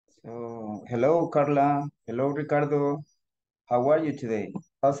Hello, Carla. Hello, Ricardo. How are you today?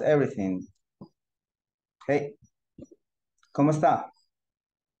 How's everything? Hey, ¿cómo está?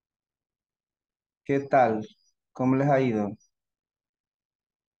 ¿Qué tal? ¿Cómo les ha ido?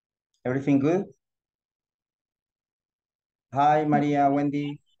 Everything good? Hi, Maria,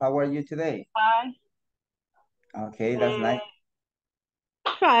 Wendy. How are you today? Hi. Okay, that's nice.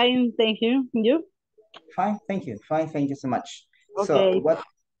 Fine, thank you. You? Fine, thank you. Fine, thank you so much. So, Okay.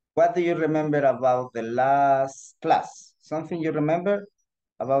 what do you remember about the last class? Something you remember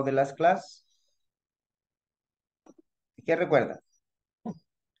about the last class? ¿Qué recuerda?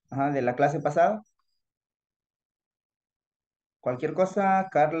 Ajá, de la clase pasada. Cualquier cosa,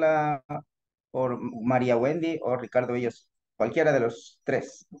 Carla o María Wendy o Ricardo, ellos, cualquiera de los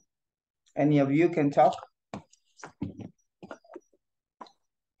tres. Any of you can talk.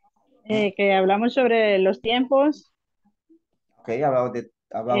 Que hablamos sobre los tiempos, Okay, about the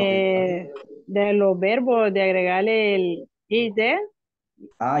de los verbos, de agregarle el is there,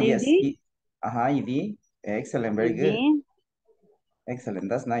 id, yes, ED. Excellent, very good. id. Excellent,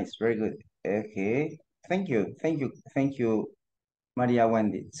 that's nice, very good. Okay, thank you, Maria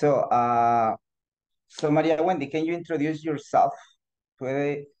Wendy. So Maria Wendy, can you introduce yourself?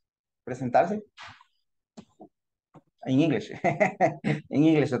 ¿Puede presentarse? In English. In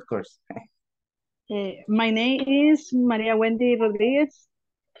English, of course. My name is Maria Wendy Rodriguez.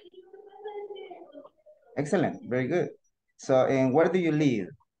 Excellent, very good. So, and where do you live?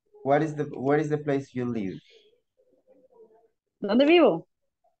 Where is the place you live? ¿Dónde vivo?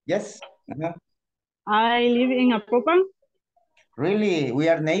 Yes. Uh-huh. I live in Apopan. Really, we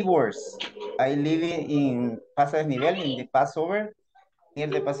are neighbors. I live in Paso Desnivel, in the Passover, near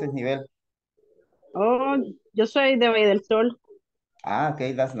the Paso Desnivel. Oh, yo soy de Valle del Sol. Ah,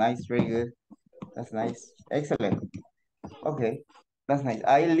 okay, that's nice, very good. That's nice, excellent. Okay, that's nice.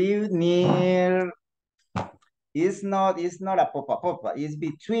 I live near, it's not Apopa, it's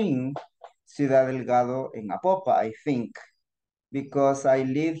between Ciudad Delgado and Apopa, I think, because I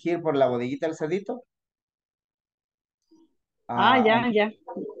live here por la bodeguita del Cerdito, Ya, ya.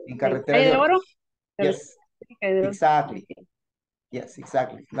 in Carretera ¿Calle de de Oro. Oro? Yes, Calle de Oro. exactly. Yes,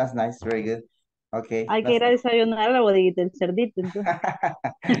 exactly. That's nice, very good. Okay, Hay que that's ir a nice. desayunar a la bodeguita del Cerdito, entonces.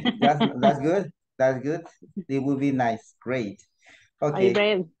 That's good. That's good. It would be nice. Great. Ahí Okay.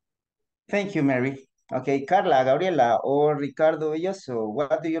 ve. Thank you, Mary. Okay, Carla, Gabriela, or Ricardo Villoso,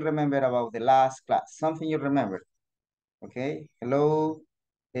 what do you remember about the last class? Something you remember? Okay. Hello,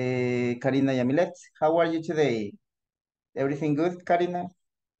 Karina Yamilet. How are you today? Everything good, Karina?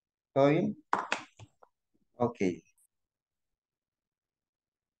 ¿Todo bien? Okay.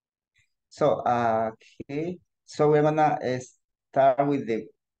 So, okay. So we're gonna start with the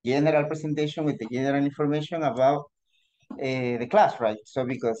general presentation, with the general information about the class, right? So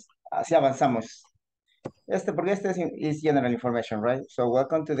because así avanzamos. Porque este is general information, right? So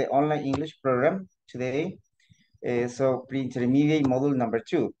welcome to the online English program today. So pre-intermediate module number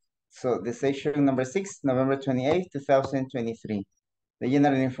 2. So the session number 6, November 28th, 2023. The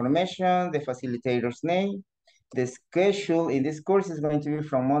general information, the facilitator's name, the schedule in this course is going to be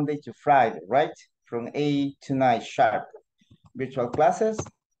from Monday to Friday, right? From 8 to 9 sharp. Virtual classes.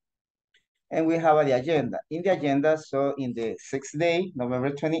 And we have the agenda. In the agenda, so in the 6th day,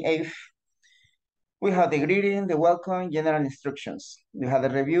 November 28th, we have the greeting, the welcome, general instructions. We have the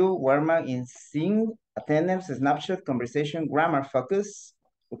review, warm-up in sync, attendance, snapshot, conversation, grammar focus,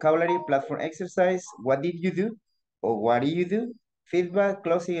 vocabulary, platform exercise, what did you do, or what do you do, feedback,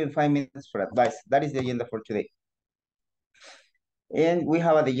 closing, and 5 minutes for advice. That is the agenda for today. And we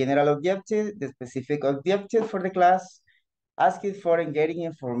have the general objective, the specific objective for the class, asking for and getting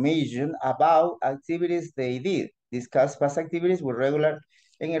information about activities they did, discuss past activities with regular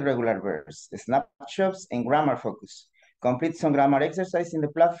and irregular verbs, snapshots, and grammar focus. Complete some grammar exercise in the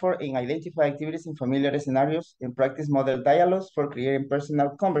platform and identify activities in familiar scenarios and practice model dialogues for creating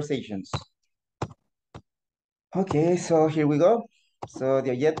personal conversations. Okay, so here we go. So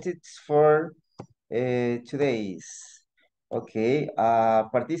the objectives for today's. Okay,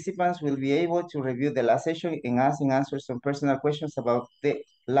 participants will be able to review the last session and ask and answer some personal questions about the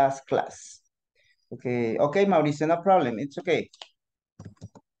last class. Okay, okay, Mauricio, no problem, it's okay.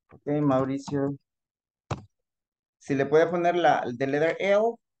 Okay, Mauricio. Si le puede poner the letter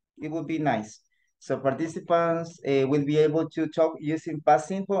L, it would be nice. So participants will be able to talk using past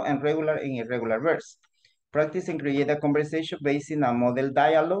simple and regular and irregular verbs. Practice and create a conversation based in a model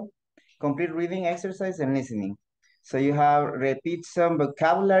dialogue, complete reading exercise and listening. So you have repeat some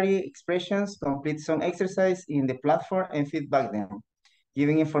vocabulary expressions, complete some exercise in the platform and feedback them.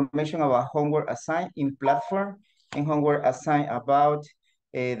 Giving information about homework assigned in platform and homework assigned about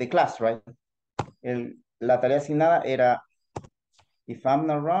the class, right? La tarea asignada era, if I'm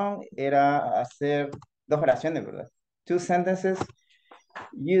not wrong, era hacer dos oraciones, ¿verdad? Two sentences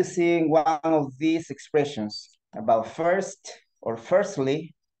using one of these expressions about first or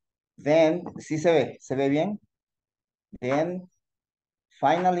firstly, then, sí se ve bien, then,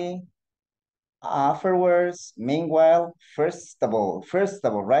 finally, afterwards, meanwhile, first of all,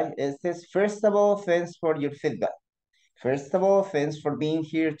 right? It says, first of all, thanks for your feedback. First of all, thanks for being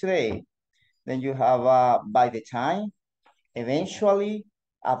here today. Then you have by the time, eventually,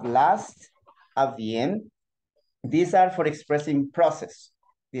 at last, at the end. These are for expressing process.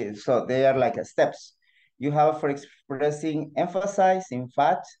 Yeah, so they are like steps. You have for expressing emphasize, in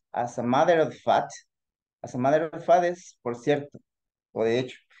fact, as a matter of fact. As a matter of fact is, por cierto, o de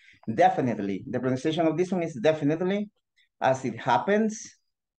hecho. Definitely. The pronunciation of this one is definitely, as it happens,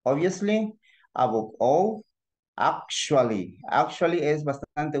 obviously, above all, actually. Actually es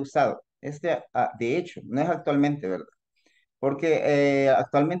bastante usado. De hecho, no es actualmente, ¿verdad? Porque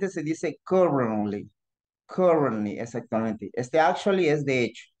actualmente se dice currently. Currently, exactamente. Actually es de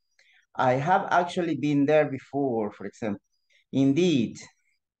hecho. I have actually been there before, for example. Indeed.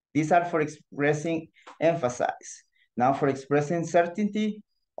 These are for expressing emphasize. Now for expressing certainty,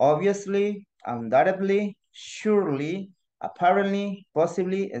 obviously, undoubtedly, surely, apparently,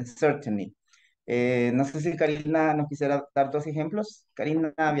 possibly, and certainly. No sé si Karina nos quisiera dar dos ejemplos.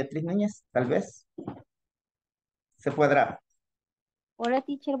 Karina Beatriz Núñez, tal vez. Se podrá. Hola,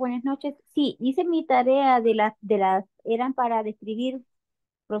 teacher, buenas noches. Sí, hice mi tarea eran para describir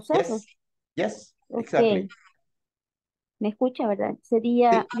procesos. Yes, Ok, exactly. me escucha, ¿verdad? Sí.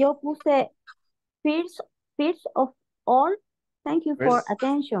 Sería, yo puse first of all, thank you for First.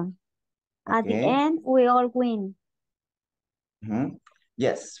 attention. At the Okay. end, we all win.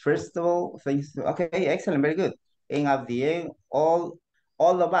 Yes, first of all, thanks. Okay, excellent, very good. And at the end, all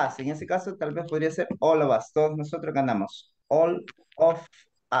of us. En ese caso, tal vez podría ser all of us. Todos nosotros ganamos. All of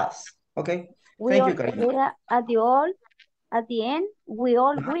us. Okay. Thank you, Karina. Era at the end, we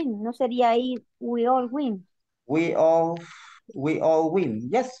all win. No sería ahí, we all win. We all win.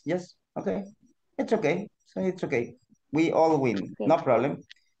 Yes, yes. Okay. It's okay. So it's okay. We all win. Okay. No problem.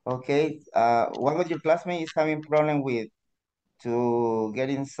 Okay. One of your classmates is having problem with to get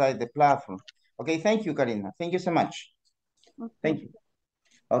inside the platform. Okay, thank you, Karina. Thank you so much. Okay. Thank you.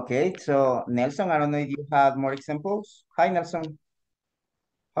 Okay, so Nelson, I don't know if you have more examples. Hi, Nelson.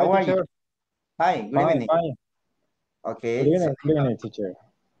 Hi, How are teacher. you? Hi, good Fine, evening. fine. Okay. Good evening, teacher.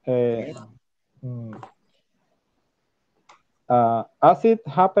 Okay. As it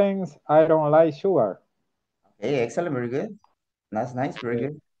happens, I don't like sugar. Okay, excellent, very good. That's nice, very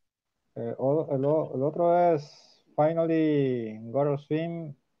good. El otro es finally go to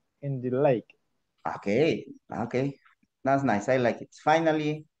swim in the lake. Okay, okay. That's nice, I like it.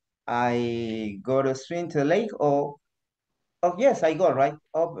 Finally, I go to swim to the lake. Oh, yes, I go, right?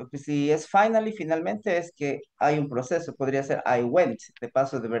 Oh, pues si es finally, finalmente, es que hay un proceso. Podría ser I went, de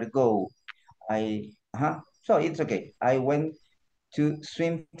paso de ver go. So it's okay. I went to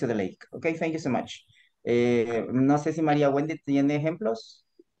swim to the lake. Okay, thank you so much. No sé si María Wendy tiene ejemplos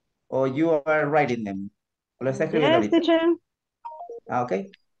o you are writing them. ¿O lo está escribiendo Yes, ahorita? teacher. Okay,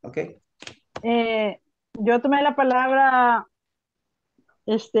 okay. Yo tomé la palabra,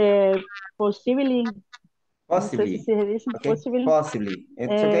 possibly. No sé si Possibly. se dice Okay, possibly. possibly.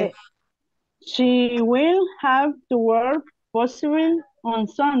 It's okay. She will have to work possibly on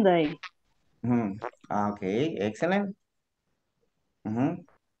Sunday. Okay, excellent.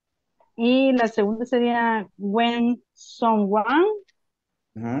 Y la segunda sería when someone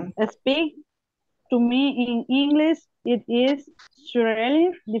speak to me in English, it is surely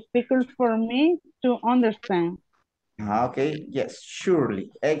difficult for me to understand. Okay, yes, surely.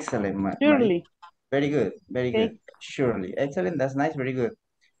 Excellent, Maria. Surely. Very good, very good. Surely. Excellent, that's nice, very good.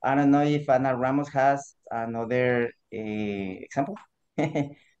 I don't know if Ana Ramos has another example.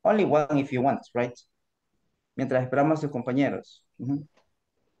 Only one if you want, right? Mientras esperamos a sus compañeros.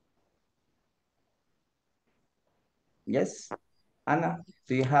 Yes. Ana,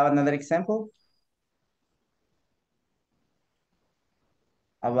 do you have another example?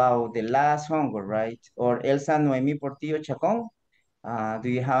 About the last hunger, right? Or Elsa Noemi Portillo Chacón. Do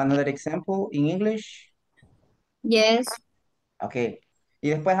you have another example in English? Yes. Okay. Y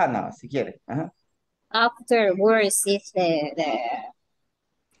después Ana, si quiere. Afterwards is the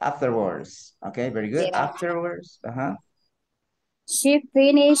Afterwards. Okay, very good. yeah. Afterwards. She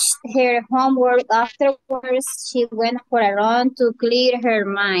finished her homework. Afterwards, she went for a run to clear her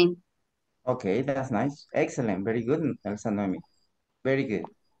mind. Okay, that's nice. Excellent. Very good, Elsa Noemi. Very good.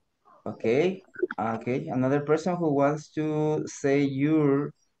 Okay. Okay. Another person who wants to say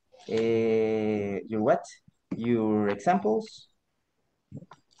your your what? Your examples.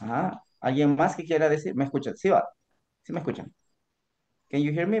 Ajá. ¿Alguien más que quiera decir? ¿Me escuchan? Sí, va. Sí me escuchan. Can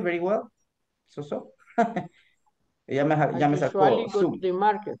you hear me very well? So. ya me sacó usually go to Zoom. the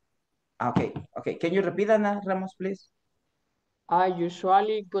market. Okay. Can you repeat, Ana Ramos, please? I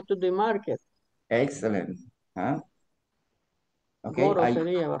usually go to the market. Excellent. Okay. Goro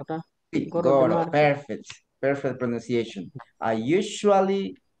sería, ¿verdad? Sí, Go to the go to, market. perfect pronunciation. I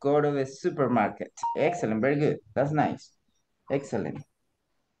usually go to the supermarket. Excellent, very good. That's nice. Excellent.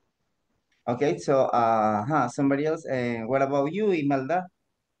 Okay, so, somebody else. What about you, Imelda?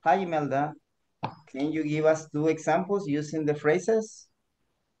 Hi, Imelda. Can you give us 2 examples using the phrases?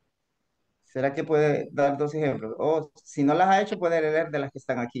 ¿Será que puede dar 2 ejemplos? O si no las ha hecho, puede leer de las que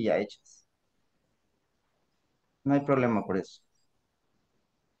están aquí ya hechas. No hay problema por eso.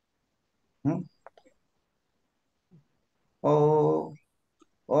 ¿Mm? O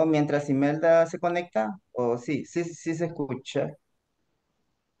mientras Imelda se conecta, o sí se escucha.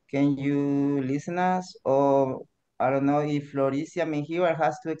 Can you listen us? Or I don't know if Floricia Mejía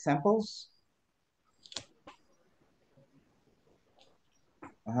has 2 examples.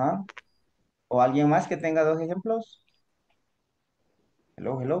 Ajá. ¿O alguien más que tenga 2 ejemplos?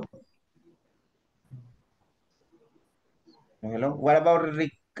 Hello. Hello. What about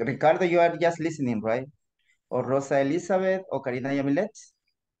Ricardo? You are just listening, right? Or Rosa Elizabeth or Karina Yamilet?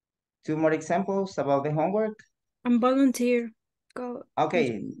 2 more examples about the homework. I'm volunteer. Go.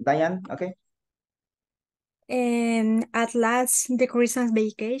 Okay, Diane, okay. And at last, the Christmas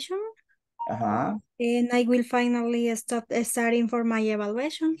vacation. And I will finally stop studying for my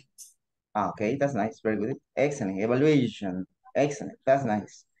evaluation. Okay, that's nice. Very good. Excellent. Evaluation. Excellent. That's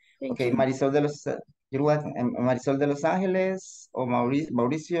nice. Thank Okay, you. Marisol de los, you're welcome. Marisol de Los Ángeles or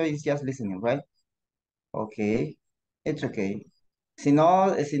Mauricio is just listening, right? Okay, it's okay. Si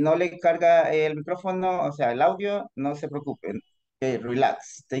no le carga el micrófono, o sea, el audio, no se preocupen. Okay,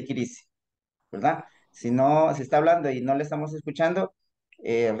 relax, take it easy, ¿verdad? Si está hablando y no le estamos escuchando,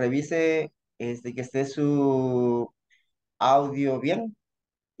 revise que esté su audio bien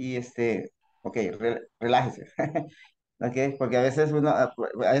y ok, relájese. Ok, porque a veces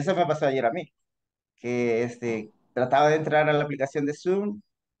a eso me pasó ayer a mí, que trataba de entrar a la aplicación de Zoom,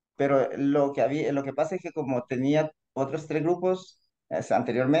 pero lo que pasa es que como tenía otros 3 grupos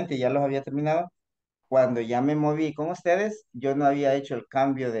anteriormente y ya los había terminado, cuando ya me moví con ustedes, yo no había hecho el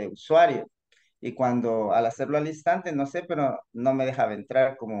cambio de usuario. Y cuando al hacerlo al instante, no sé, pero no me dejaba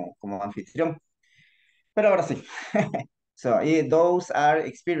entrar como anfitrión. Pero ahora sí. So, those are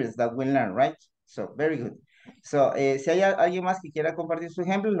experiences that we learn, right? So, very good. So, si hay alguien más que quiera compartir su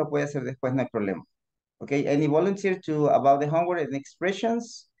ejemplo, lo puede hacer después, no hay problema. Okay, any volunteer about the homework and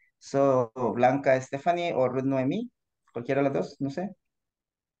expressions? So, Blanca Stephanie o Ruth Noemi, cualquiera de las dos, no sé.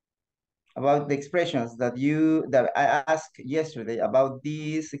 About the expressions that I asked yesterday about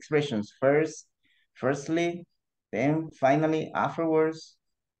these expressions. Firstly, then finally, afterwards,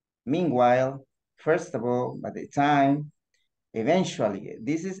 meanwhile, first of all, at the time, eventually.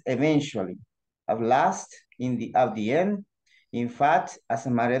 This is eventually. At last, at the end. In fact, as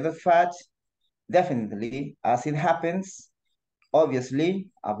a matter of fact, definitely, as it happens, obviously,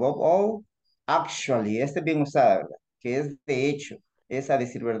 above all, actually. Es bien usada, ¿verdad? Que es de hecho. Es a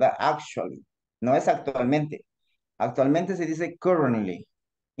decir verdad, actually. No es actualmente. Actualmente se dice currently.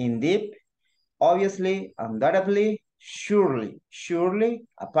 Indeed, obviously, undoubtedly, surely,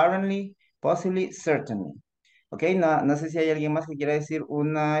 apparently, possibly, certainly. Ok, no sé si hay alguien más que quiera decir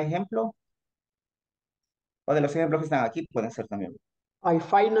un ejemplo. O de los ejemplos que están aquí pueden ser también. I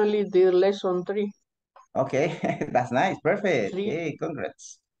finally did lesson 3. Okay, that's nice, perfect. 3. Hey,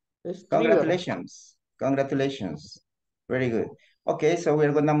 congrats. It's 3. Congratulations. Very good. Okay, so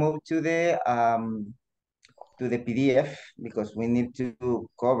we're gonna move to the PDF because we need to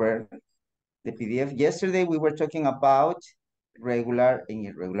cover the PDF. Yesterday we were talking about regular and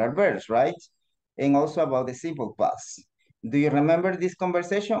irregular verbs, right? And also about the simple past. Do you remember this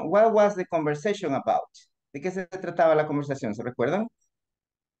conversation? What was the conversation about? ¿De qué se trataba la conversación? ¿Se recuerdan?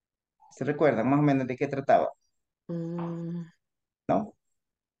 ¿Se recuerdan más o menos de qué trataba? ¿No?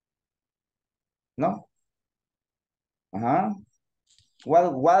 ¿No? Ajá.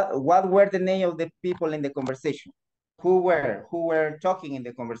 What were the name of the people in the conversation? Who were talking in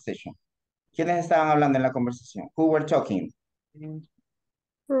the conversation? ¿Quiénes estaban hablando en la conversación? Who were talking?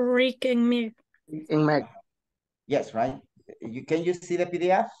 Rick and Meg. And Meg. Yes, right. Can you see the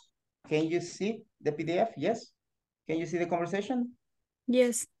PDF? Can you see the PDF? Yes. Can you see the conversation?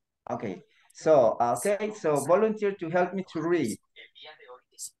 Yes. Okay. So volunteer to help me to read.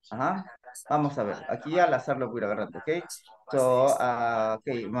 Vamos a ver, aquí al azar lo voy a ir agarrando, ¿ok? So, ok,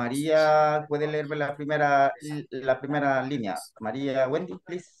 María, ¿puede leerme la primera línea? María Wendy,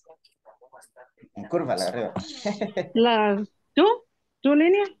 please. En curva la agarré. Las two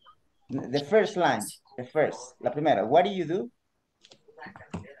líneas. The first line, la primera. What do you do?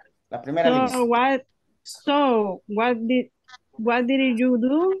 La primera línea. What did you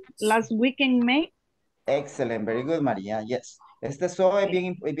do last weekend, May? Excellent, very good, María. Yes. Este so es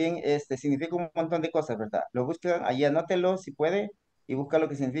bien, significa un montón de cosas, ¿verdad? Lo buscan, ahí anótelo si puede y busca lo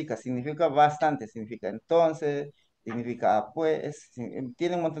que significa. Significa bastante, significa entonces, significa pues,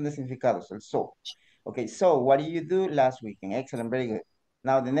 tiene un montón de significados, el so. Okay, so what did you do last weekend? Excellent, very good.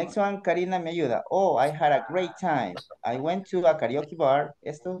 Now the next one, Karina me ayuda. Oh, I had a great time. I went to a karaoke bar.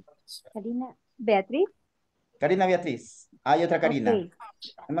 Esto, Karina, Beatriz. Karina Beatriz. Hay otra Karina. Ok.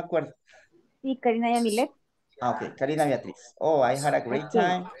 No me acuerdo. Sí, Karina Yamilet. Ok, Karina Beatriz. Oh, I had a great Ok.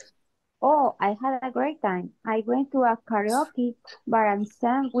 time. Oh, I had a great time. I went to a karaoke bar and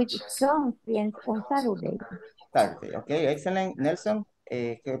sang with some friends on Saturday. Saturday. Okay, excellent. Nelson,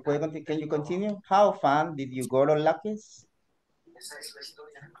 can you continue? How fun did you go to Lucky's?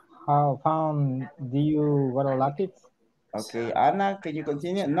 How fun do you go to Lucky's? Okay, Anna, can you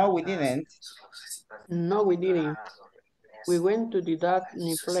continue? No, we didn't. No, we didn't. We went to the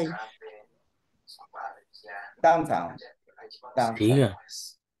Disney place. Downtown. Diga.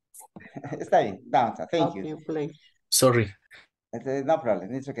 Está bien, downtown. Thank you. Disney place. Sorry. No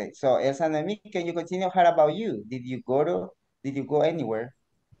problem. It's okay. So, Elsa Noemi, can you continue? How about you? Did you go anywhere?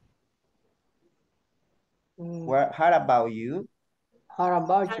 How about you? How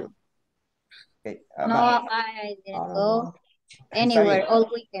about you? Okay, No, I didn't go anywhere all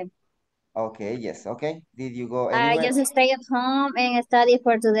weekend. Okay, yes, okay. Did you go I anywhere? just stay at home and study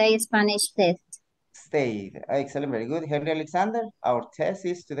for today's Spanish test. Stayed. Excellent, very good. Henry Alexander, our test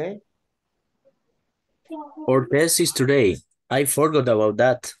is today. Our test is today. I forgot about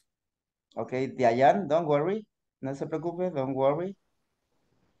that. Okay, Diane, don't worry. No se preocupe, don't worry.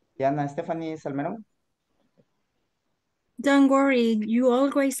 Diana Stephanie Salmerón. Don't worry, you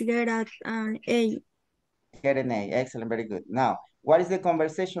always get an A. Get an A. Excellent, very good. Now, what is the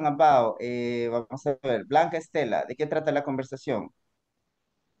conversation about? Vamos a ver, Blanca Estela, ¿de qué trata la conversación?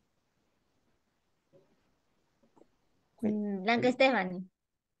 Blanca Stephanie.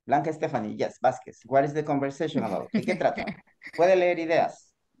 Blanca Stephanie, yes, Vázquez. What is the conversation about? ¿De qué trata? Puede leer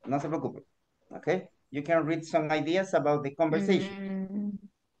ideas, no se preocupe. Okay, you can read some ideas about the conversation.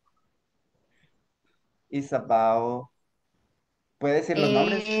 It's about, ¿puede decir los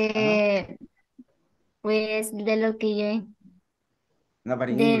nombres? Pues de lo que yo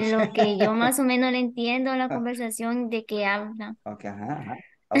Nobody in English. lo que yo más o menos le entiendo la conversación de que habla. Okay, ajá.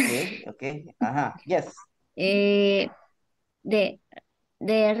 Okay, ajá, yes.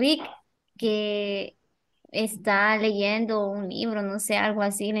 De Rick que está leyendo un libro, no sé, algo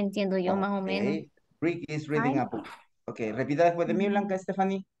así, le entiendo yo más o menos. Rick is reading a book. Okay, repita después de mí, Blanca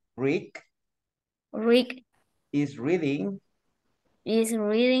Stephanie. Rick is reading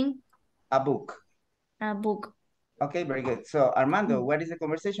a book. A book. Okay, very good. So, Armando, what is the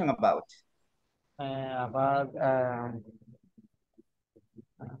conversation about?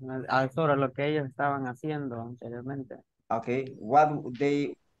 Sobre lo que ellos estaban haciendo anteriormente. Okay, what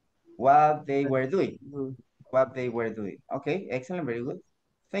they were doing. What they were doing. Okay, excellent, very good.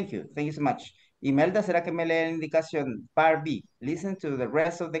 Thank you so much. Imelda, ¿será que me lee la indicación? Part B. Listen to the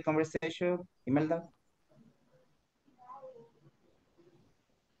rest of the conversation. Imelda.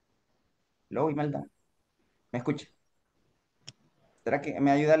 Hello, Imelda. ¿Me escucha? ¿Será que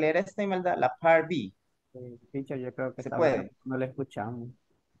me ayuda a leer esta, Imelda? La Part B. Teacher, yo creo que ¿Se esta vez puede? no le escuchamos.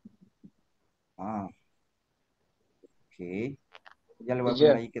 Ah, ok. Ya le voy a poner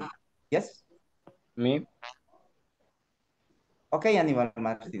Teacher, ahí que... Yes? me, Okay, Aníbal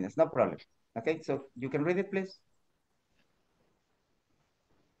Martínez, no problem. Okay, so you can read it, please.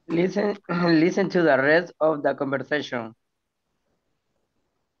 listen, listen to the rest of the conversation.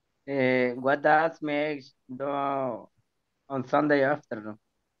 What does make do on Sunday afternoon?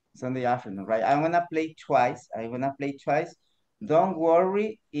 Sunday afternoon, right? I'm gonna play twice. Don't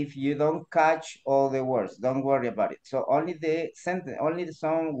worry if you don't catch all the words. Don't worry about it. So only the sentence, only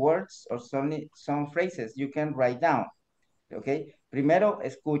some words or some phrases you can write down. Okay. Primero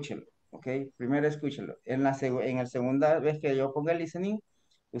escúchelo. Okay. Primero escúchelo. En la segunda vez que yo ponga el listening,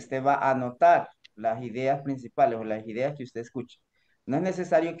 usted va a anotar las ideas principales o las ideas que usted escucha. No es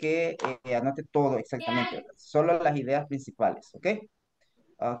necesario que anote todo exactamente, ¿verdad? Solo las ideas principales, ¿ok?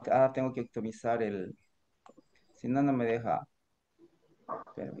 Acá tengo que optimizar el... Si no, no me deja...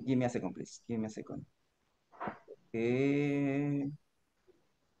 Espérame, give me a second, please. Give me a second.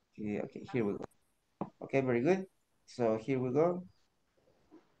 Okay, here we go. Okay, very good. So here we go.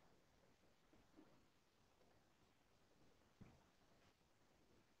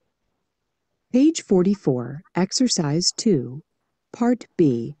 Page 44, Exercise 2, Part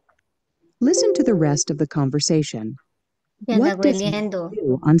B. Listen to the rest of the conversation. What does Meg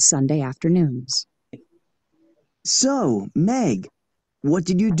do on Sunday afternoons? So, Meg, what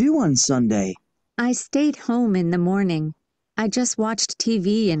did you do on Sunday? I stayed home in the morning. I just watched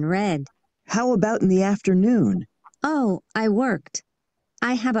TV and read. How about in the afternoon? Oh, I worked.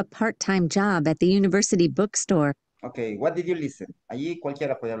 I have a part-time job at the university bookstore. Okay, what did you listen? Allí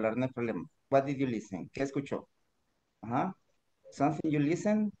cualquiera puede hablar, no hay problema. What did you listen? ¿Qué escuchó? Ajá. Something you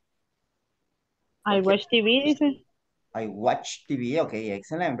listen? I watch TV, dice. I watch TV. Okay,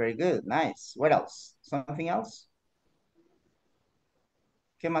 excellent. Very good. Nice. What else? Something else?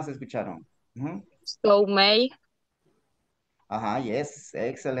 ¿Qué más escucharon? So, May. Ajá, yes.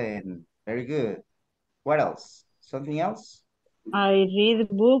 Excellent. Very good. What else? Something else? I read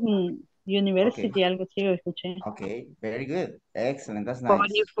book in university, algo así lo escuché. Okay, very good. Excellent. That's nice.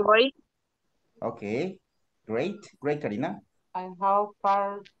 44. Okay, great. Great, Karina. I have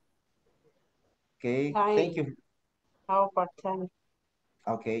part Okay, time. thank you. How part-time?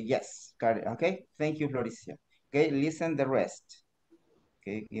 Okay, yes. Okay, thank you, Floricia. Okay, listen the rest.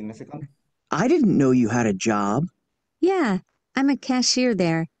 Okay, give me a second. I didn't know you had a job. Yeah, I'm a cashier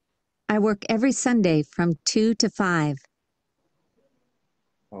there. I work every Sunday from 2 to 5.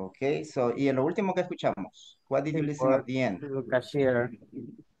 Okay, so, y en lo último que escuchamos, what did you listen at the end? Cashier.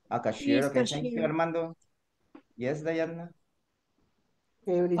 A cashier, Yes, okay, thank you, cashier. Armando. Yes, Diana?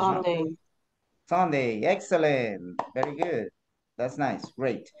 Every Sunday. Sunday, excellent, very good. That's nice,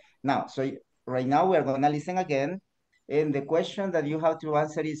 great. Now, so right now we're gonna listen again. And the question that you have to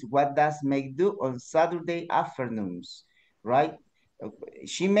answer is, what does Meg do on Saturday afternoons, right?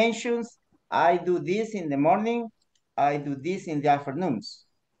 She mentions, I do this in the morning, I do this in the afternoons.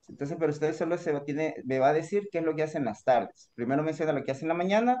 Entonces, pero usted solo me va a decir qué es lo que hace en las tardes. Primero menciona lo que hace en la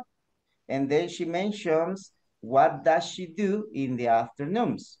mañana, and then she mentions what does she do in the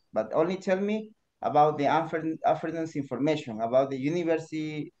afternoons. But only tell me about the afternoons information, about the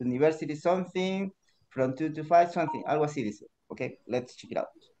university something, from 2 to 5, something, algo así dice. Okay, let's check it out.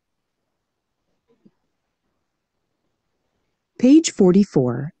 Page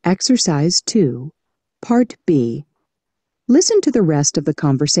 44, Exercise 2, Part B. Listen to the rest of the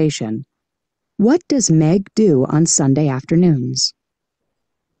conversation. What does Meg do on Sunday afternoons?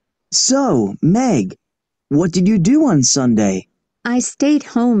 So, Meg, what did you do on Sunday? I stayed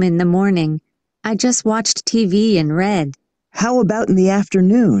home in the morning. I just watched TV and read. How about in the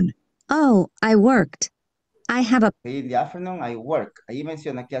afternoon? Oh, I worked. I have a In the afternoon, I work. Ahí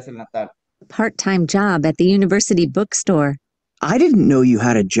menciona qué hace en la tarde. part-time job at the university bookstore. I didn't know you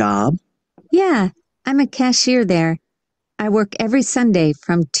had a job. Yeah, I'm a cashier there. I work every Sunday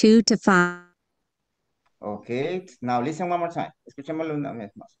from 2 to 5. Okay, now listen one more time. Escuchémoslo una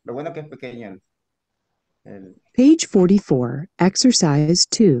vez más. Lo bueno que es pequeño. Page 44, Exercise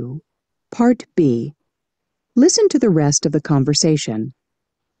 2, Part B. Listen to the rest of the conversation.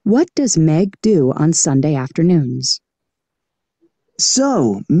 What does Meg do on Sunday afternoons?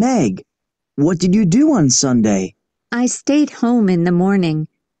 So, Meg, what did you do on Sunday? I stayed home in the morning.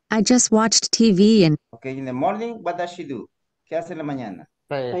 I just watched TV and... Okay, in the morning, what does she do? ¿Qué hace en la mañana?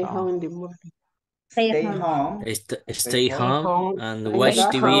 Stay home in the morning. Stay home. Stay home and watch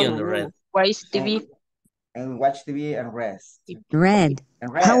TV and read. Watch TV. And watch TV and rest. Read.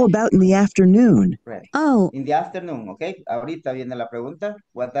 And read. How about in the afternoon? Read. Oh. In the afternoon, okay? Ahorita viene la pregunta.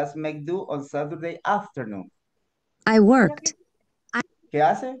 What does Meg do on Saturday afternoon? I worked. ¿Qué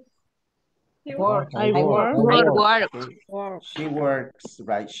hace? I work. Okay. She works,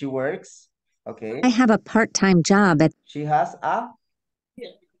 right? She works. Okay. I have a part-time job at... She has a...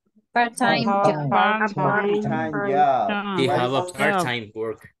 Part-time job. Part-time job. They have a part-time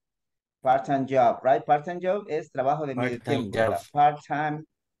work. Part-time job, right? Part-time job es trabajo de medio tiempo.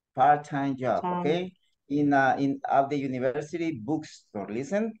 Part-time job, okay? At the university bookstore.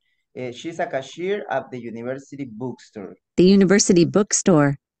 Listen, she's a cashier at the university bookstore. The university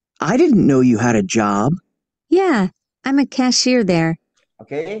bookstore. I didn't know you had a job. Yeah, I'm a cashier there.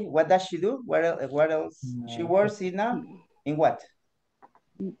 Okay, what does she do? What else? She works in what?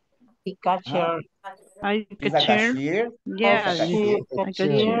 The cashier. She's a cashier? Yeah, a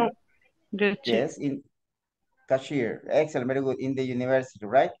cashier. Yes, in cashier. Excellent, very good. In the university,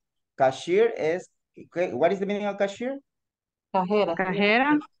 right? Cashier is, okay, what is the meaning of cashier?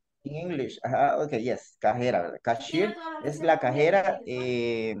 Cajera. In English, okay, yes, cajera, ¿verdad? Cashier es la cajera,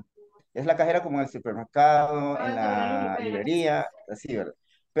 es la cajera como en el supermercado, en la librería, así, ¿verdad?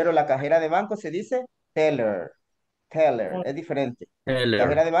 Pero la cajera de banco se dice teller. Teller, es diferente. Cajera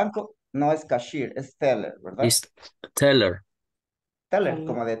Teller. de banco no es cashier, es teller, ¿verdad? Is teller. Teller,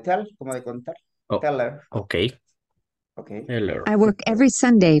 como de tell, como de contar. Oh, Teller. okay. Okay. Teller. I work every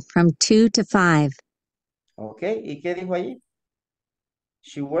Sunday from 2 to 5. Okay, ¿y qué dijo allí?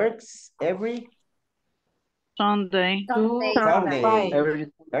 She works every Sunday. Sunday. Every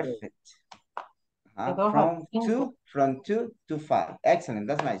Perfect. From two to five. Excellent.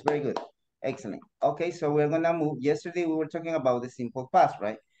 That's nice. Very good. Excellent. Okay, so we're gonna move. Yesterday we were talking about the simple past,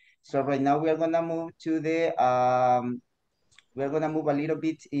 right? So right now we are gonna move to the we're gonna move a little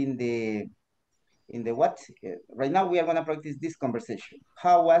bit in the what? Right now we are gonna practice this conversation.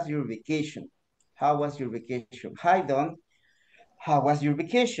 How was your vacation? How was your vacation? Hi Don. How was your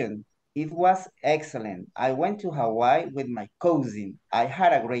vacation? It was excellent. I went to Hawaii with my cousin. I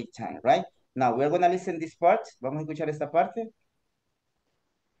had a great time, right? Now we're gonna listen this part. Vamos a escuchar esta parte.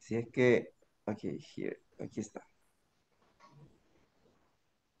 Si es que, okay, here, aquí está.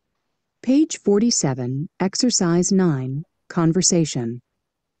 Page 47, Exercise 9, Conversation.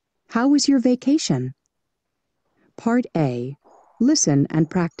 How was your vacation? Part A, Listen and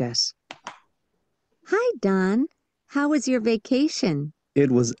Practice. Hi, Don. How was your vacation? It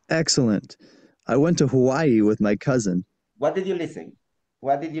was excellent. I went to Hawaii with my cousin. What did you listen?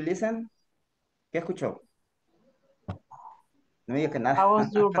 What did you listen? ¿Qué escuchó? No me diga que nada. How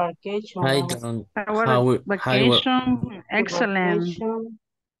was your vacation? I don't. Our vacation, excellent.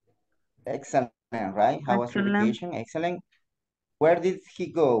 Excellent, right? How was your vacation? Excellent. Where did he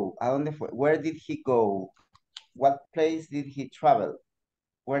go? ¿A dónde fue? Where did he go? What place did he travel?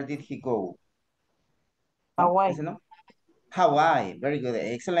 Where did he go? Hawaii. ¿Ese no? Hawaii. Very good.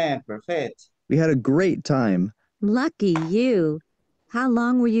 Excellent. Perfect. We had a great time. Lucky you. How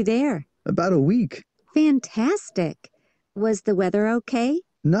long were you there? About a week. Fantastic. Was the weather okay?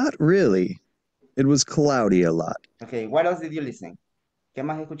 Not really. It was cloudy a lot. Okay, what else did you listen? ¿Qué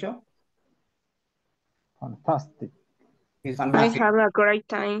más escuchó? Fantastic. I had a great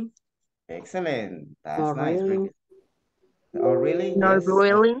time. Excellent. That's Not nice. really. Very good. Oh, really? Not Yes.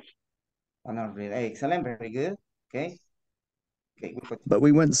 really. Oh, not really. Excellent. Very good. Okay. Okay. But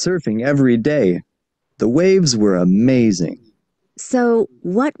we went surfing every day. The waves were amazing. So,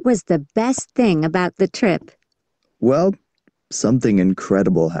 what was the best thing about the trip? Well, something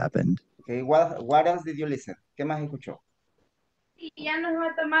incredible happened. Okay. What else did you listen? ¿Qué más escuchó? Ya nos va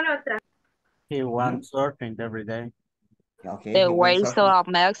a tomar otra. He went surfing every day. Okay. The waves are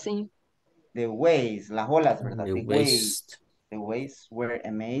amazing. The waves, las olas, ¿verdad? The The waves. The waves were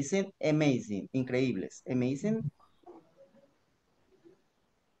amazing. Amazing. Increíbles. Amazing.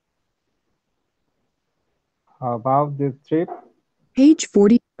 How about the trip? Page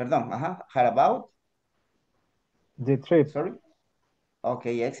 40. Perdón, How about? The trip. Sorry.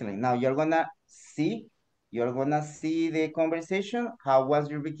 Okay, excellent. Now you're gonna see the conversation. How was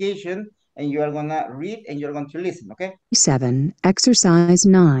your vacation? And you are gonna read and you're going to listen, okay? 7, Exercise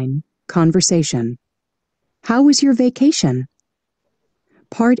 9, Conversation. How was your vacation?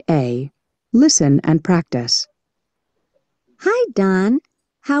 Part A, Listen and Practice. Hi, Don.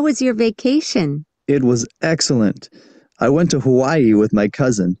 How was your vacation? It was excellent. I went to Hawaii with my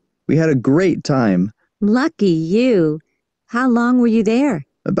cousin. We had a great time. Lucky you. How long were you there?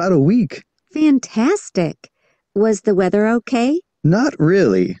 About a week. Fantastic. Was the weather okay? Not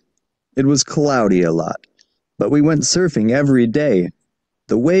really. It was cloudy a lot. But we went surfing every day.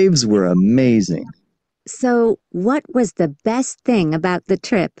 The waves were amazing. So, what was the best thing about the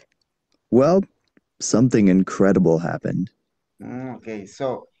trip? Well, something incredible happened. Okay,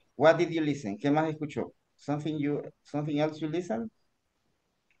 so what did you listen? ¿Qué más escuchó? Something else you listen?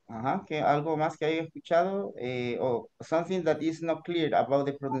 ¿Que algo más que haya escuchado? Or something that is not clear about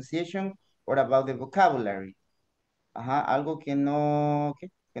the pronunciation or about the vocabulary. Algo que no,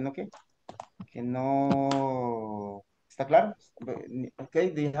 que no está claro. Okay,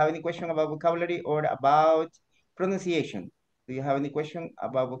 do you have any question about vocabulary or about pronunciation? Do you have any question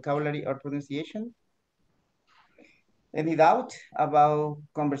about vocabulary or pronunciation? Any doubt about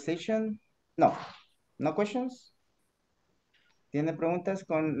conversation? No. No questions? ¿Tiene preguntas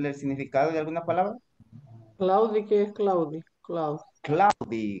con el significado de alguna palabra? Cloudy, ¿qué es cloudy?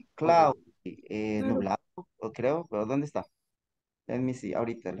 Cloudy. Nublado, creo, pero ¿dónde está? Let me see,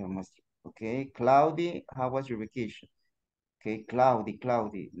 ahorita les muestro. Ok, cloudy, how was your vacation? Ok,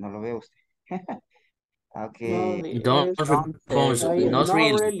 cloudy, no lo veo usted. Ok. Don't not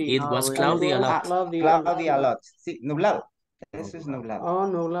really. It was cloudy a lot. Cloudy a lot. Sí, nublado. Eso es nublado. Oh,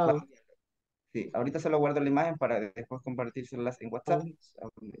 nublado. Sí, ahorita se lo guardo la imagen para después compartírselas en WhatsApp.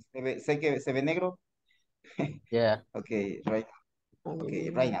 Sé que se ve negro. Yeah. Ok, right. Okay,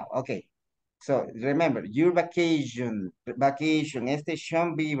 right now. Okay. So remember, your vacation, este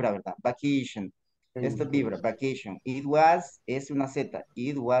Sean vibra, ¿verdad? Vacation. Esto vibra, vacation. It was, es una Z.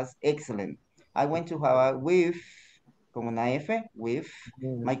 It was excellent. I went to Hawaii with, con una F, with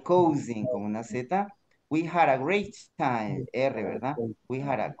my cousin, con una Z. We had a great time, R, ¿verdad? We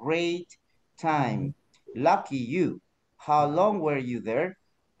had a great time. Lucky you. How long were you there?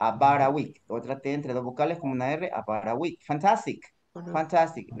 About a week. Otra T entre dos vocales con una R, about a week. Fantastic.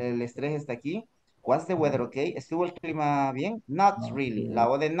 Fantastic. El estrés está aquí. What's the weather, okay? ¿Estuvo el clima bien? Not really. La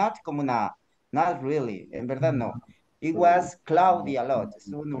O de not como una, not really. En verdad no. It was cloudy a lot.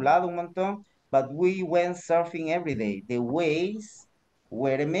 Estuvo nublado un montón. But we went surfing every day. The waves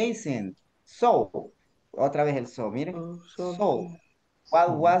were amazing. So, otra vez el so, miren. So,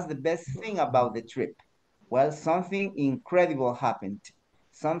 what was the best thing about the trip? Well, something incredible happened.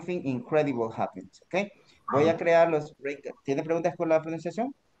 Something incredible happened, okay? Voy a crear los break. ¿Tiene preguntas con la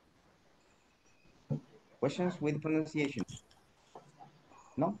pronunciación? Questions with pronunciation.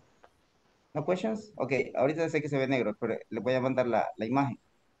 ¿No? ¿No questions? Ok, ahorita sé que se ve negro, pero le voy a mandar la imagen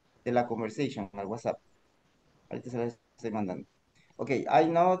de la conversation al WhatsApp. Ahorita se la estoy mandando. Ok, I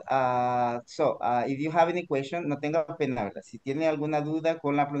know, if you have any question, no tenga pena, ¿verdad? Si tiene alguna duda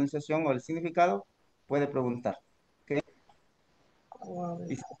con la pronunciación o el significado, puede preguntar. Ok.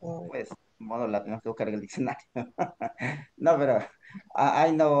 Y pues, modo la tenemos que buscar en el diccionario. No, pero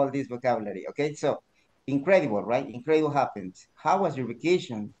I know all this vocabulary, okay? So, incredible, right? Incredible happened. How was your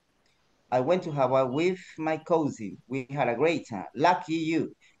vacation? I went to Hawaii with my cousin. We had a great time. Lucky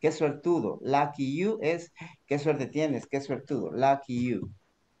you. Qué suertudo. Lucky you es, qué suerte tienes, qué suertudo. Lucky you.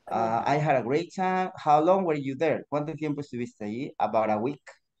 I had a great time. How long were you there? ¿Cuánto tiempo estuviste allí? About a week.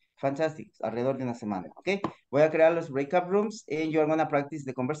 Fantastic. Alrededor de una semana. Ok. Voy a crear los breakup rooms and you're gonna practice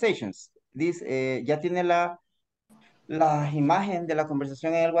the conversations. This, ya tiene la imagen de la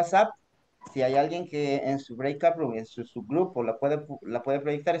conversación en el WhatsApp. Si hay alguien que en su breakup room, en su subgrupo, la puede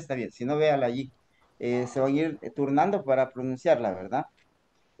proyectar, está bien. Si no, véala allí. Se van a ir turnando para pronunciarla, ¿verdad?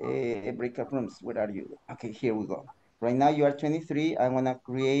 Breakup rooms, where are you? Okay, here we go. Right now you are 23. I want to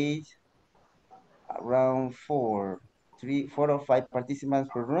create around four or five participants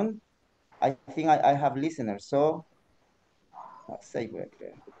per room. I think I have listeners, so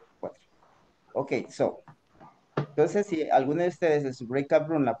cuatro. Okay, so entonces, si alguno de ustedes en su breakup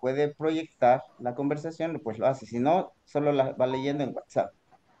room la puede proyectar la conversación, pues lo hace. Si no, solo la va leyendo en WhatsApp.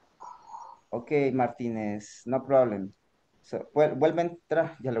 Ok, Martínez, no problem. So, vuelve a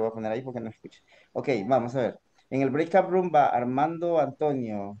entrar, ya le voy a poner ahí porque no escucha. Ok, vamos a ver. En el breakup room va Armando,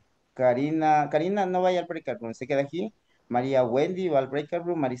 Antonio, Karina no vaya al breakup room, se queda aquí. María Wendy va al breakup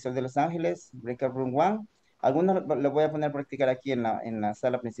room, Marisol de Los Ángeles, breakup room 1. Algunos lo voy a poner a practicar aquí en la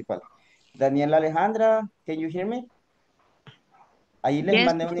sala principal. Daniela Alejandra, can you hear me? Ahí les Yes,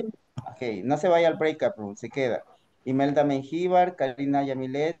 mandé un... Ok, no se vaya al breakup room, se queda. Imelda Mengíbar, Karina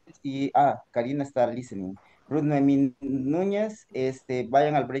Yamilet y... Karina está listening. Ruth Noemí Núñez,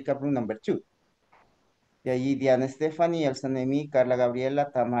 vayan al breakup room number 2. Y allí Diana Stephanie, Elsa Noemí, Carla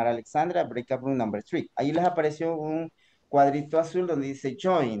Gabriela, Tamara Alexandra, breakup room number 3. Ahí les apareció un cuadrito azul donde dice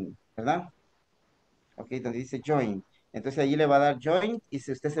join, ¿verdad? Ok, donde dice join. Entonces allí le va a dar join y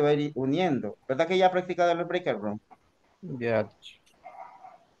si usted se va a ir uniendo. ¿Verdad que ya ha practicado en el breakout room? Yeah.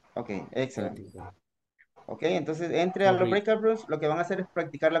 Ok, excelente. Ok, entonces entre a los breakout rooms, lo que van a hacer es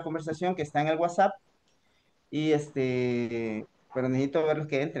practicar la conversación que está en el WhatsApp y pero necesito ver los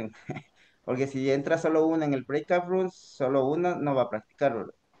que entren, porque si entra solo uno en el breakout room, solo uno no va a practicar,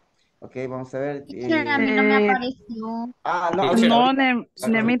 ¿verdad? Ok, vamos a ver. Teacher, a mí no me apareció. No, Teacher. No,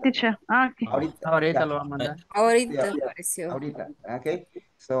 ahorita, teacher. Ok. Ahorita ya. lo va a mandar. Ahorita Sí, apareció. ahorita, ok.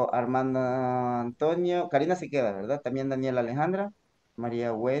 So, Armando Antonio, Karina se queda, ¿verdad? También Daniela Alejandra,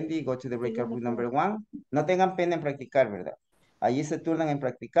 María Wendy, go to the breakout room number 1. No tengan pena en practicar, ¿verdad? Allí se turnan en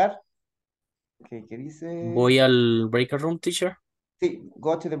practicar. Okay, ¿qué dice? Voy al breakout room, teacher. Sí,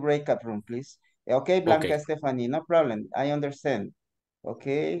 go to the breakout room, please. Okay, Blanca Stephanie, no problem. I understand.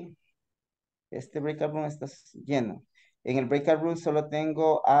 Okay. Este breakout room está lleno. En el breakout room solo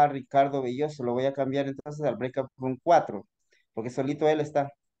tengo a Ricardo Belloso. Lo voy a cambiar entonces al breakout room 4. Porque solito él está.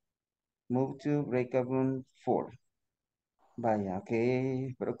 Move to breakout room 4. Vaya, ok.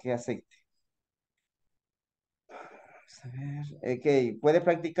 Espero que acepte. Vamos a ver. Ok, puede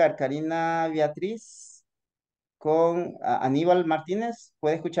practicar Karina Beatriz con Aníbal Martínez.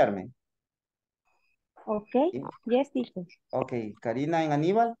 ¿Puede escucharme? Ok, yes, teacher. Ok, Karina en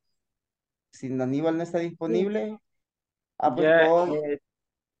Aníbal. Si Aníbal no está disponible. Pues Ya, con...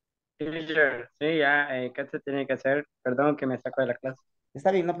 teacher, sí, ya, ¿qué se tiene que hacer? Perdón que me saco de la clase.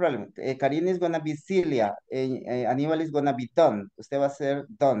 Está bien, no problem. Karina is gonna be Celia. Aníbal is gonna be Don. Usted va a ser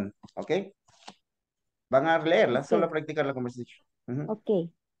Don, ¿ok? Van a leerla, solo a practicar la conversación.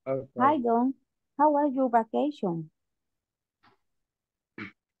 Okay. Hi, Don. How was your vacation?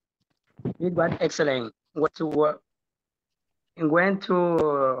 It was excellent. Went to work. Went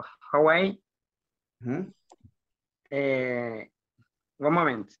to Hawaii. One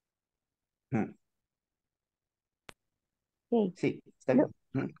moment. Okay. Sí, está bien.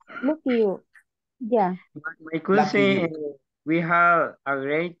 Look at you. Yeah. My cousin, we had a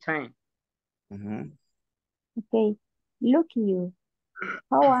great time. Okay. Look at you.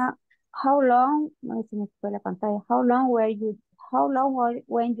 How long? No, se me fue la pantalla. How long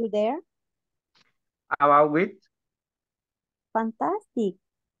when you there? About it? Fantastic.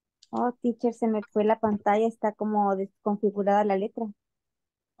 Oh, teacher, se me fue la pantalla, está como desconfigurada la letra.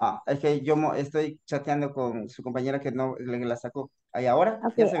 Es que yo estoy chateando con su compañera que no la sacó. Ahí ahora,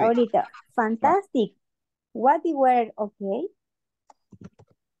 Okay, ya se ve. ahorita. Fantastic. What the word, okay?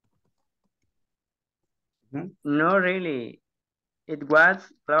 No, really. It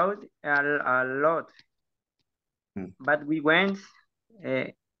was close a lot. But we went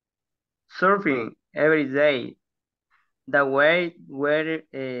surfing every day. The waves were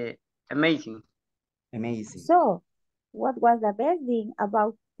amazing. Amazing. So, what was the best thing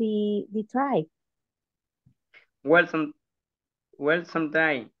about the tribe? Well,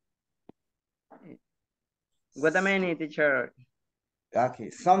 sometime. What a minute, teacher. Okay,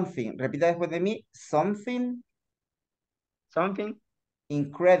 something. Repita después de mí. Something. Something.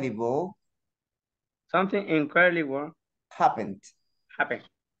 Incredible. Something incredible. Happened.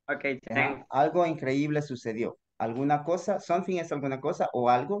 Okay, thanks. Algo increíble sucedió. Alguna cosa, something es alguna cosa o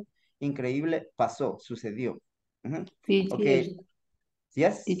algo increíble pasó, sucedió. Teacher. Okay.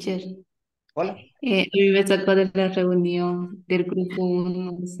 Yes. Teacher. Hola. Hoy me sacó de la reunión del grupo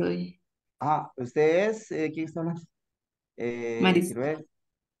 1, soy. ¿Usted es? ¿Quién está más? Marisol.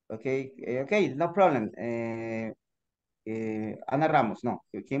 Ok, no problem. Ana Ramos, no.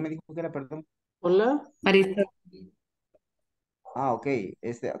 ¿Quién me dijo que era, perdón? Hola. Marisol. Ok,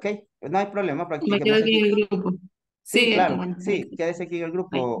 no hay problema, Me practiquemos quedo aquí en aquí. el grupo. Sí, claro, bueno. sí, quédese aquí en el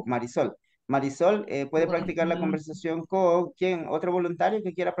grupo, Marisol. Marisol, ¿puede practicar la conversación con quién? ¿Otro voluntario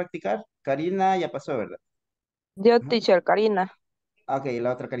que quiera practicar? Karina ya pasó, ¿verdad? Yo, teacher, Karina. Ok,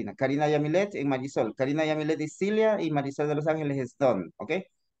 la otra Karina. Karina Yamilet y Marisol. Karina Yamilet es Cilia y Marisol de Los Ángeles es Don, ¿ok?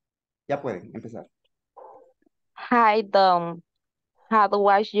 Ya pueden empezar. Hi, Don. How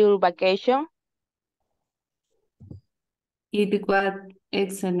was your vacation? It was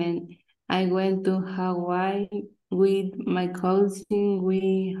excellent. I went to Hawaii with my cousin.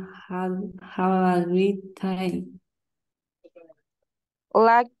 We had a great time.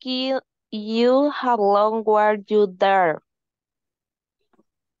 Lucky you, how long were you there?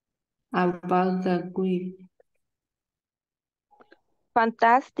 About a week.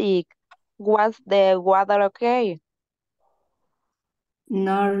 Fantastic. Was the weather okay?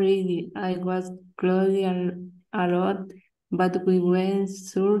 Not really. I was closing a lot, but we went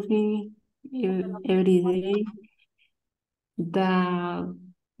surfing every day. The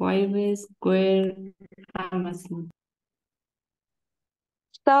waves were amazing.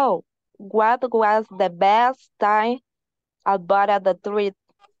 So, what was the best time about the trip?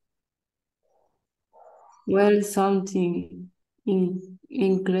 Well, something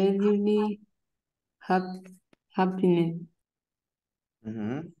incredibly happening.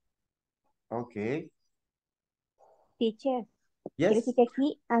 Ok. Teacher. Yes. Quiere decir que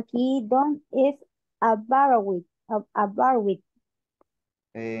aquí Don es a Barwick. ¿Dónde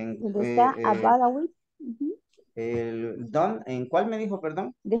está a Barwick? El Don, ¿en cuál me dijo,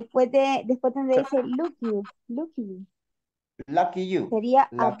 perdón? Después donde dice lucky you. Lucky you. Sería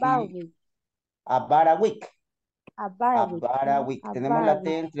a Barwick. A Barawik. A Barwick. Tenemos la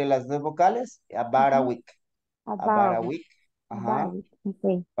T entre las dos vocales. A Barawik. A Barwick. Ajá.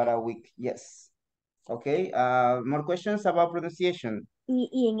 Okay. Barawik, yes. Okay, more questions about pronunciation.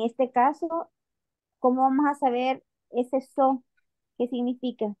 Y en este caso, ¿cómo vamos a saber ese so? ¿Qué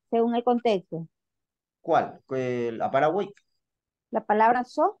significa según el contexto? ¿Cuál? A Barawik. La palabra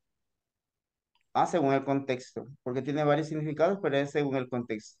so. Según el contexto, porque tiene varios significados, pero es según el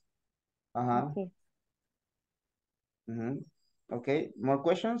contexto. Ajá. Okay. Okay, more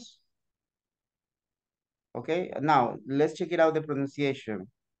questions? Okay, now let's check it out the pronunciation.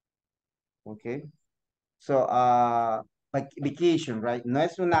 Okay, so vacation, right? No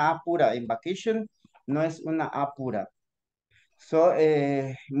es una A pura. En vacation no es una A pura. So,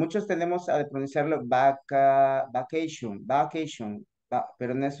 muchos tenemos a pronunciarlo vacation,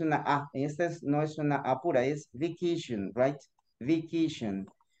 pero no es una A. Esta no es una A pura, es vacation, right? vacation.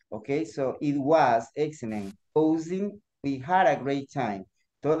 Okay, so it was excellent. Posing, we had a great time.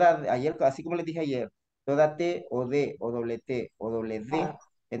 Ayer, así como les dije ayer, toda T o D o doble T o doble D,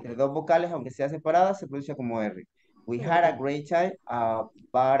 entre dos vocales, aunque sea separada, se pronuncia como R. We had a great time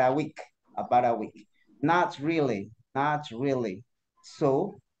about a week. Not really.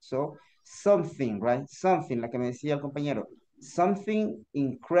 So, something, right? Something, la que me decía el compañero. Something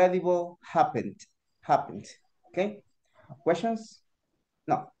incredible happened. Okay? Questions?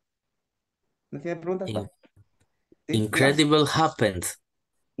 No. ¿No tiene preguntas? In ¿Sí? incredible happened.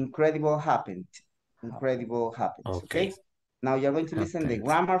 Incredible happened. Okay? Now you're going to listen the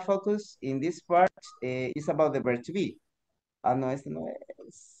grammar focus in this part. Is about the verb to be. Ah, no, este no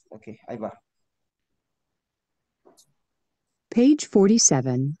es. Okay, ahí va. Page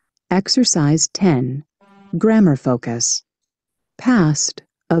 47, Exercise 10, Grammar Focus. Past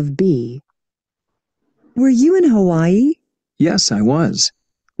of be. Were you in Hawaii? Yes, I was.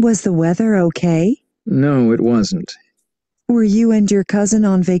 Was the weather okay? No, it wasn't. Were you and your cousin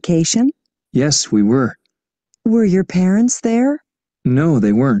on vacation? Yes, we were. Were your parents there? No,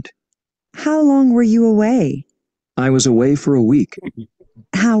 they weren't. How long were you away? I was away for a week.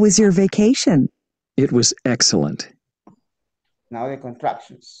 How was your vacation? It was excellent. Now the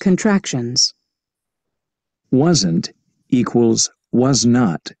contractions. Contractions. Wasn't equals was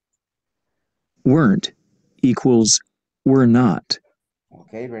not. Weren't equals were not.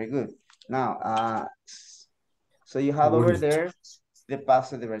 Okay, very good. Now, so you have over there the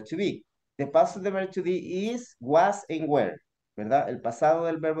past of the verb to be. The past of the verb to be is was and were, ¿verdad? El pasado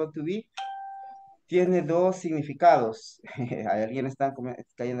del verbo to be tiene dos significados. Alguien está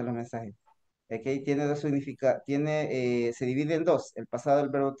cayendo los mensajes. Okay, tiene dos significados, se divide en dos, el pasado del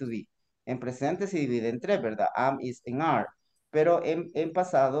verbo to be. En presente se divide en tres, ¿verdad? Am, is, and are. Pero en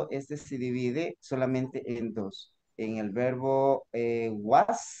pasado, este se divide solamente en dos. En el verbo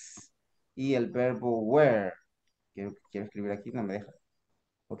was y el verbo were. Quiero escribir aquí, no me deja.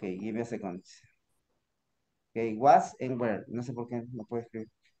 Ok, give me a second. Ok, was and were. No sé por qué no puedo escribir.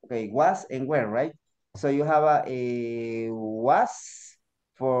 Ok, was and were, right? So you have a was.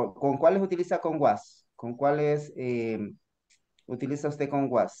 ¿Con cuáles utiliza con was? ¿Con cuáles utiliza usted con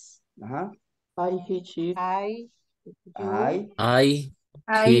was? Ajá. I, he, she. He,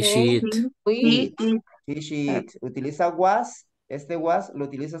 she, it. He, she, it. Utiliza was. Este was lo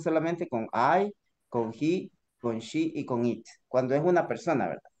utiliza solamente con I, con he, con she y con it. Cuando es una persona,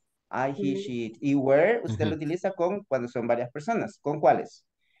 ¿verdad? I, he, she, it. Y where usted lo utiliza cuando son varias personas. ¿Con cuáles?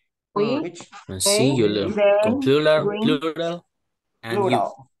 Which? Singular, con plural, and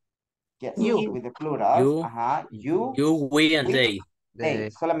you. Yes, with the plurals. Ajá, you, we, and they.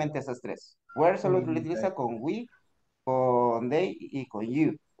 Solamente esas tres. Where solo lo utiliza con we, con they y con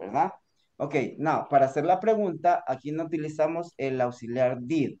you, ¿verdad? Ok, now, para hacer la pregunta, aquí no utilizamos el auxiliar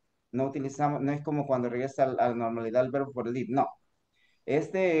did. No es como cuando regresa a la normalidad el verbo por el did, no.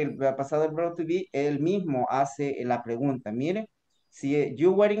 El pasado del verbo to be, él mismo hace la pregunta. Mire, si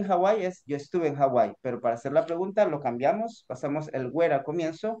you were in Hawaii es yo estuve en Hawaii, pero para hacer la pregunta lo cambiamos, pasamos el were al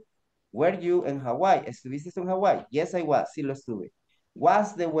comienzo. Were you in Hawaii? ¿Estuviste en Hawaii? Yes, I was. Sí lo estuve.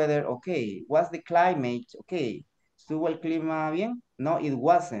 Was the weather okay? Was the climate okay? ¿Estuvo el clima bien? No, it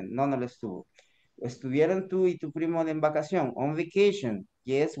wasn't. No, no lo estuvo. ¿Estuvieron tú y tu primo en vacación? On vacation.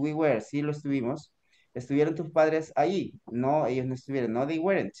 Yes, we were. Sí lo estuvimos. ¿Estuvieron tus padres allí? No, ellos no estuvieron. No, they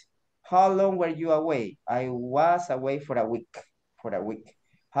weren't. How long were you away? I was away for a week.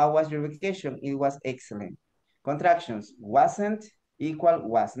 How was your vacation? It was excellent. Contractions. Wasn't equal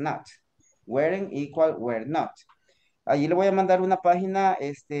was not. Weren't equal were not. Allí le voy a mandar una página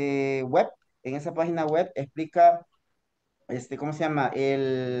web. En esa página web explica, ¿cómo se llama?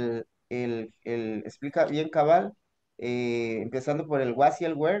 Explica bien cabal, empezando por el was y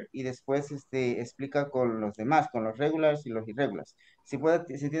el were, y después explica con los demás, con los regulars y los irregulars. Si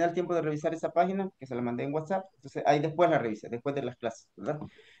tiene el tiempo de revisar esa página, que se la mandé en WhatsApp, entonces ahí después la revisa, después de las clases, ¿verdad?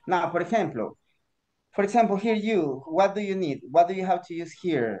 Now, por example, here you, what do you need? What do you have to use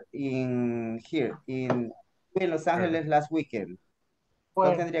here? In Los Ángeles last weekend.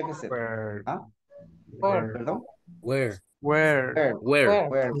 ¿Cuál tendría que ser? ¿Ah? ¿Perdón? Where Were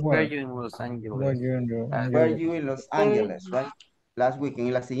you in Los Angeles? Were you in Los Angeles, right? Last weekend.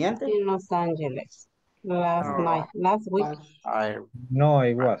 ¿Y la siguiente? In Los Angeles. Last week. No,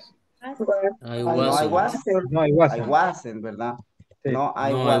 I was. I wasn't. No, I wasn't. I wasn't, ¿verdad? Sí. No,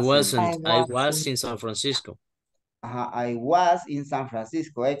 I wasn't. I was in San Francisco. Ajá, I was in San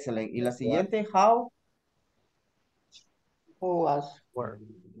Francisco. Excellent. ¿Y la siguiente? How? Who was? Were.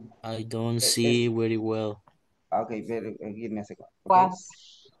 I don't see very well. Okay, give me a second. Okay. Was.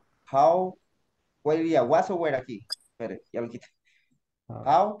 How? ¿Cuál diría? Was o were aquí? Espere, ya lo quito.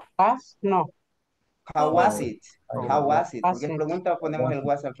 How? No. How was it? How was it? Porque es it? pregunta, ponemos el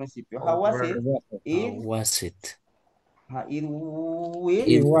was al principio. How was it? How was it? It was great.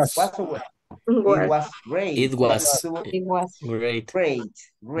 It ¿Cómo was estuvo? It was great, Great.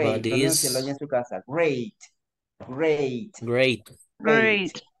 but Pronúncialo is en su casa. Great. Great. great,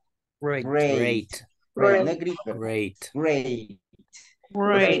 Great. Great. great, No es great, ¿verdad? great, Great. Entonces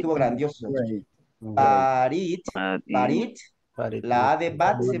Great. estuvo grandioso. Great. But it, la A de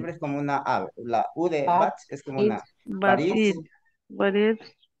bat But siempre es como una A. La U de bat es como una. But it but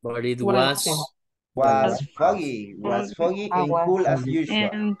it was Was foggy and cool as usual.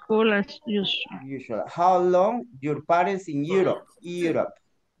 and cool as usual. How long your parents in Europe?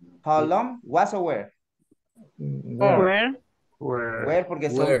 How long? Was or where? Where? Where porque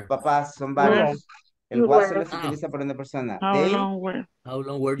son where? papás, son varios. El was solo se utiliza para una persona. How long were? How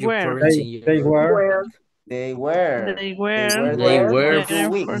long were your Where? parents in they Europe? were. They were. They were They were for 2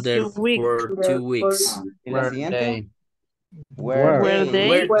 weeks. there for 2 weeks. for 2 weeks. Y la siguiente. Were Were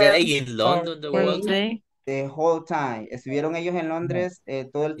they? Were they in London the Were whole time? they? The whole time. ¿Estuvieron ellos en Londres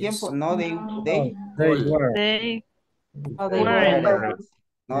todo el tiempo? Yes. No, they They were. They weren't. weren't.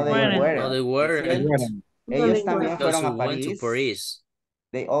 No, they Weren't. weren't. No, they It's weren't. cierto. Ellos también Because fueron a we went to París. Paris.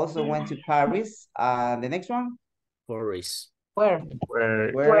 They also went to Paris. The next one. Paris. Where?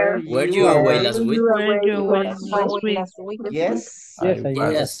 Where Were you away last week? Were you away last week? Yes. Yes, I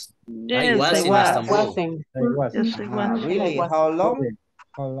was. Yes. I Yes, was I in was. Istanbul. I was. Yes, I was. Really? How long?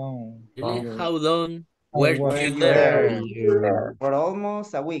 How long? Really? How long How were was you you there? For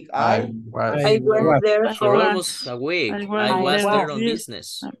almost a week. I I For was. almost a week. I I was was there there on on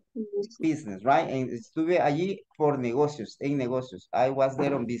business. Business, right? And estuve allí por negocios, en negocios. I was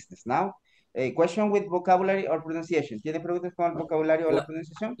there on business. Now, a question with vocabulary or pronunciation. ¿Tiene preguntas con el vocabulario o la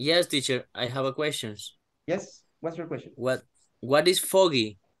pronunciación? Yes, teacher. I have a question. Yes. What's your question? What is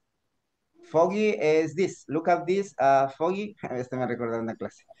foggy? Foggy is this. Look at this. Foggy. Este me recuerda una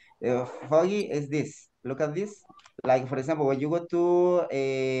clase. Foggy is this. Look at this. Like, for example, when you go to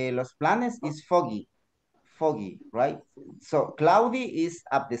los planes, it's foggy. Foggy, right? So cloudy is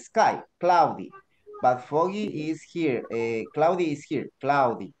up the sky, cloudy. But foggy is here. Cloudy is here,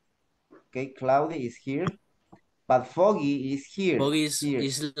 cloudy. Okay, cloudy is here. But foggy is here. Foggy here.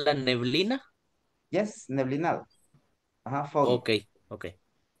 is la neblina? Yes, neblinado. Foggy. Okay.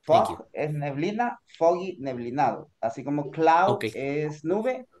 Fog es neblina, foggy, neblinado. Así como cloud es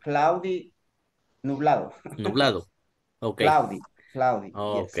nube, cloudy, nublado. Nublado. Okay. Cloudy.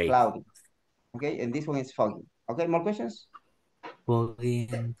 Yes, Okay. cloudy. Okay, and this one is foggy. Okay, more questions? Foggy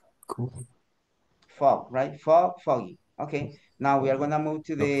and cool. Fog, right? Foggy. Okay, now we are going to move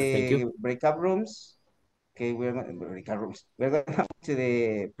to the breakout rooms. Okay, we're going to breakout rooms. We're going to move to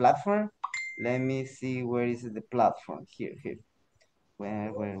the platform. Let me see, where is the platform? Here. Where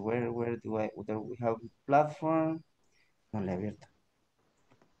do we have the platform? No le he abierto.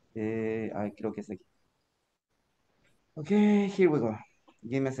 Creo que es aquí. Okay, here we go.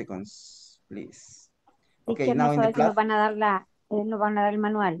 Give me a second, please. Okay, que now no in the sabe si nos platform. nos van a dar el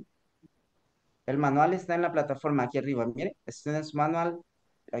manual. El manual está en la plataforma aquí arriba. Mire, Students Manual.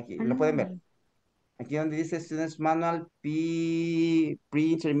 Aquí, lo pueden ver. Aquí donde dice Students Manual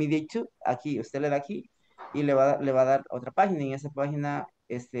Pre-Intermediate 2. Aquí, usted le da aquí y le va a dar otra página. Y en esa página,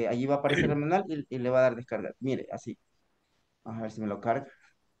 allí va a aparecer el manual y le va a dar descargar. Mire, así. Vamos a ver si me lo carga.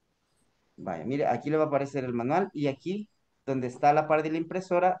 Vaya, mire, aquí le va a aparecer el manual y aquí, donde está la parte de la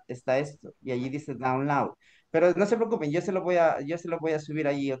impresora, está esto. Y allí dice Download. Pero no se preocupen, yo se lo voy a subir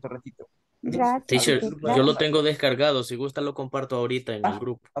ahí otro ratito. Gracias. Teacher, yo lo tengo descargado. Si gusta, lo comparto ahorita en el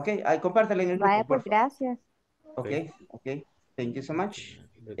grupo. Ok, ahí compártelo en el grupo. Vaya, pues gracias. Ok. Thank you so much.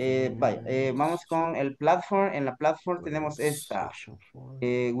 Vamos con el platform. En la platform tenemos esta.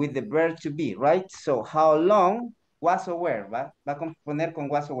 With the verb to be, right? So, how long, was or where, ¿va? Va a componer con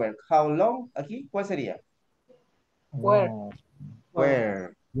was or where. How long, aquí, ¿cuál sería? Where.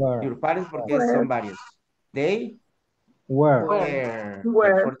 Your parents, porque son varios. They Were.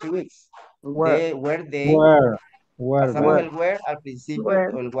 For 2 weeks. Were they. Pasamos el where al principio,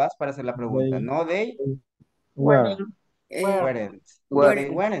 o el was para hacer la pregunta. No, they Were. weren't. They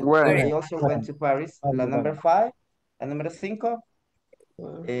weren't. They also went to Paris. La number 5, la número 5.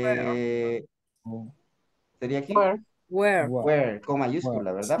 ¿Sería aquí? Where, con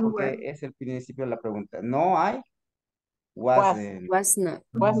mayúscula, ¿verdad? Porque es el principio de la pregunta. No, I wasn't. Wasn't.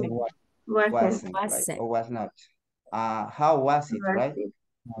 Wasn't, right? O was not. How was it, right?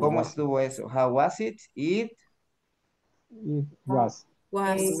 ¿Cómo estuvo eso? How was it? It was.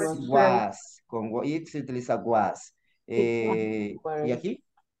 Was. Con it se utiliza was. ¿Y aquí?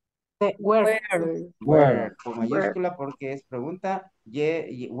 Where. Where, con mayúscula porque es pregunta.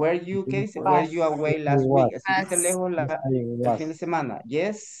 Were you, ¿qué dice? Were you away last week? ¿Estuviste lejos el fin de semana?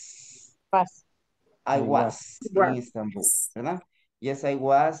 Yes. I was in Istanbul, ¿verdad? Yes, I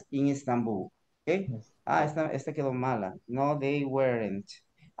was in Istanbul. ¿Ok? Ah, esta quedó mala. No, they weren't.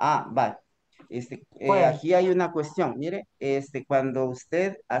 Ah, vale. Aquí hay una cuestión. Mire, cuando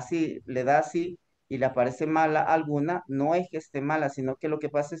usted así le da así y le aparece mala alguna, no es que esté mala, sino que lo que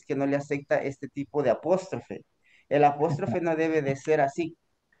pasa es que no le acepta este tipo de apóstrofe. El apóstrofe no debe de ser así,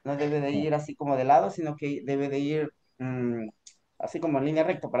 no debe de ir así como de lado, sino que debe de ir así como en línea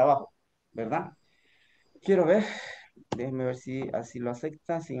recta para abajo, ¿verdad? Quiero ver, déjeme ver si así lo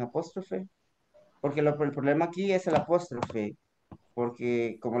acepta sin apóstrofe, porque el problema aquí es el apóstrofe,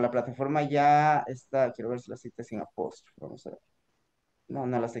 porque como la plataforma ya está, quiero ver si lo acepta sin apóstrofe, vamos a ver. No,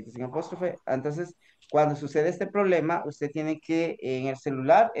 no lo acepta sin apóstrofe. Entonces, cuando sucede este problema, usted tiene que, en el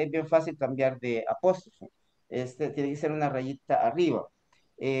celular, es bien fácil cambiar de apóstrofe. Tiene que ser una rayita arriba.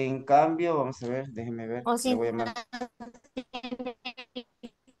 En cambio, vamos a ver, déjeme ver, O le si voy a llamar.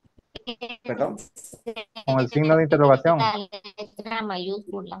 ¿Perdón? Con el signo de interrogación. la letra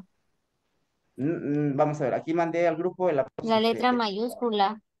mayúscula. Vamos a ver, aquí mandé al grupo el apóstrofe. La letra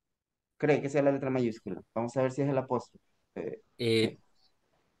mayúscula. Cree que sea la letra mayúscula. Vamos a ver si es el apóstrofe.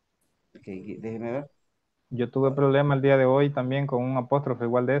 Ok, déjeme ver. Yo tuve problema el día de hoy también con un apóstrofe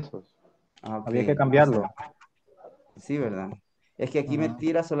igual de esos. Okay, había que cambiarlo. Sí, ¿verdad? Es que aquí me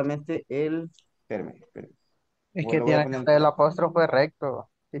tira solamente el... Espérame. Es que tiene que ser el apóstrofe recto,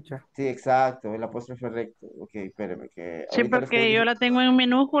 teacher. Sí, exacto, el apóstrofe recto. Ok, espérame, que Sí, ahorita le estoy porque yo la tengo en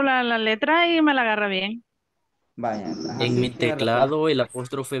minúscula la letra y me la agarra bien. Vaya, En sí, mi tiene razón. teclado, el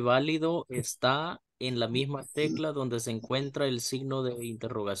apóstrofe válido está en la misma tecla donde se encuentra el signo de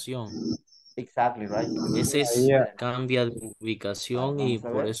interrogación. Exactly, right. Ese cambia de ubicación y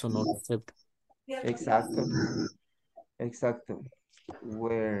por eso no lo acepta. Exacto.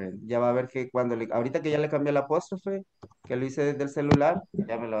 Ya va a ver que ahorita que ya le cambié el apóstrofe, que lo hice desde el celular,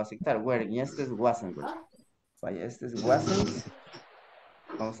 ya me lo va a aceptar. Where, y este es wasn't. Vaya, este es wasn't.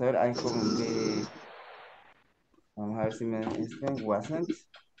 Vamos a ver, hay como que... Vamos a ver si wasn't.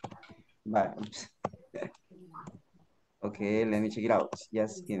 Vale. Ok, let me check it out.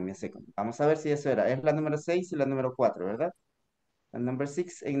 Just give me a second. Vamos a ver si eso era. Es la número 6 y la número 4, ¿verdad? La number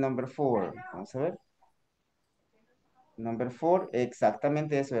 6 y number 4. Vamos a ver. Number 4,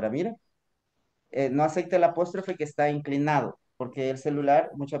 exactamente eso era. Mire, no acepta el apóstrofe que está inclinado, porque el celular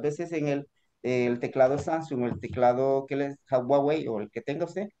muchas veces en el teclado Samsung o el teclado que les Huawei o el que tenga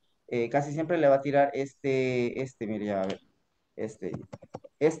usted, casi siempre le va a tirar mire, ya, a ver,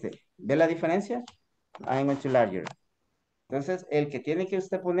 ¿ve la diferencia? I'm going to larger. Entonces, el que tiene que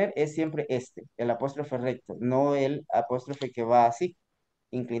usted poner es siempre el apóstrofe recto, no el apóstrofe que va así,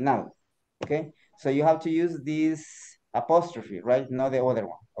 inclinado. Okay? So you have to use this apostrophe, right? Not the other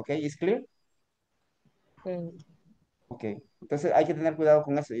one. Okay? Is clear? Ok, entonces hay que tener cuidado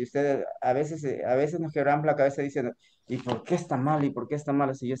con eso. Y ustedes a veces nos quebran la cabeza diciendo, ¿y por qué está mal? ¿Y por qué está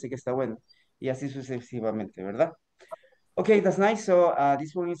mal? Si yo sé que está bueno. Y así sucesivamente, ¿verdad? Okay, that's nice. So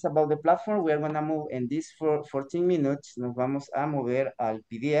this one is about the platform. We are going to move in this for 14 minutes. Nos vamos a mover al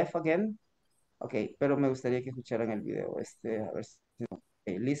PDF again. Ok, pero me gustaría que escucharan el video. A ver si...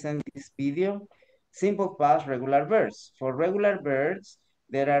 Okay, listen this video. Simple past regular verbs. For regular verbs,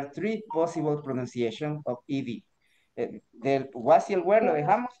 there are 3 possible pronunciations of ed. Del was y el were lo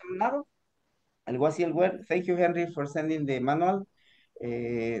dejamos a un lado. El was y el were. Thank you, Henry, for sending the manual.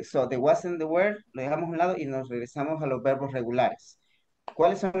 So the was and the were lo dejamos a un lado y nos regresamos a los verbos regulares.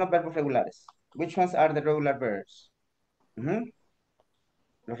 ¿Cuáles son los verbos regulares? Which ones are the regular verbs?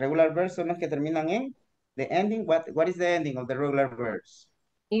 Los regular verbs son los que terminan en the ending. What is the ending of the regular verbs?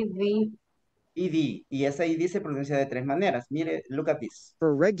 ED. ED. Y esa ED se pronuncia de 3 maneras. Mire, look at this.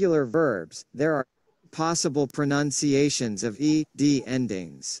 For regular verbs, there are possible pronunciations of ED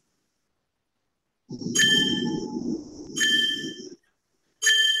endings.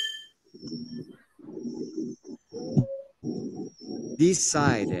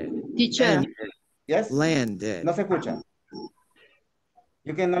 Decided. Teacher. Yes? Landed. No se escucha.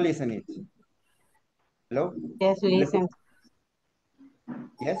 You cannot listen it. Hello? Yes, listen.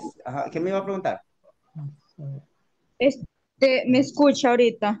 Yes? Ajá. ¿Qué me iba a preguntar? ¿Me escucha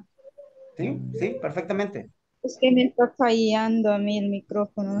ahorita? Sí, sí, perfectamente. Es que me está fallando a mí el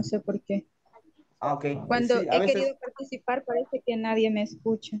micrófono, no sé por qué. Ah, ok. Cuando Sí, he querido participar parece que nadie me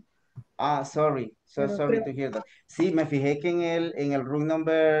escucha. Ah, sorry. Sorry to hear that. Sí, me fijé que en el room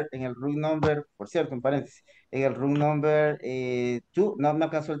number, por cierto, en paréntesis, en el room number 2, no me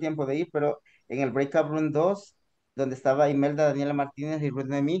alcanzó el tiempo de ir, pero en el breakout room 2, donde estaba Imelda, Daniela Martínez y Ruth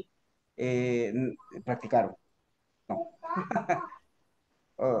Nemi, practicaron. No.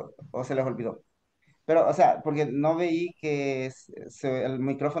 o se les olvidó. Pero, o sea, porque no veí que el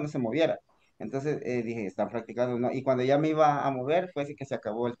micrófono se moviera. Entonces dije, están practicando, ¿no? Y cuando ya me iba a mover, fue así que se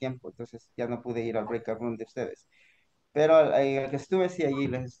acabó el tiempo. Entonces ya no pude ir al breakout room de ustedes. Pero el que estuve, sí, allí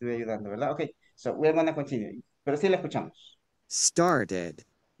les estuve ayudando, ¿verdad? Ok, so we're gonna continue. Pero sí la escuchamos. Started,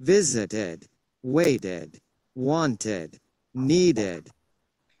 visited, waited, wanted, needed.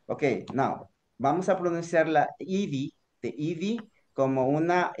 Ok, now, vamos a pronunciar la ed, de ed, como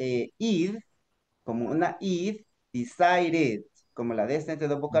una id, decided, como la D está entre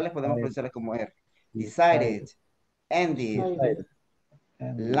dos vocales, podemos pronunciarla como R. Decided, ended,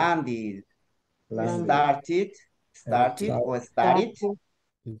 landed, started o started,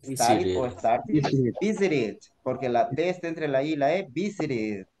 visited, porque la T está entre la I y la E,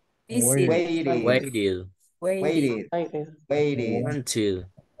 visited, waited,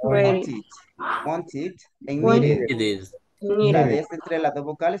 wanted, and needed. La D está entre las dos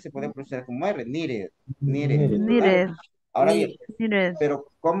vocales, se puede pronunciar como R, needed. Ahora bien, pero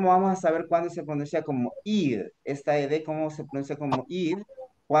 ¿cómo vamos a saber cuándo se pronuncia como id? Esta ed, ¿cómo se pronuncia como id?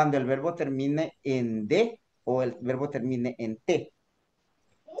 Cuando el verbo termine en D o el verbo termine en T.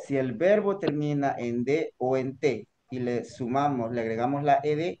 Si el verbo termina en D o en T y le sumamos, le agregamos la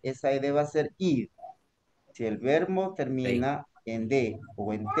ed, esa ed va a ser id. Si el verbo termina en D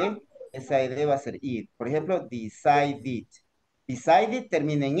o en T, esa ed va a ser id. Por ejemplo, decided. Decided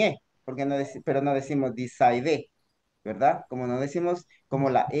termina en E, porque pero no decimos decided, ¿verdad? Como no decimos, como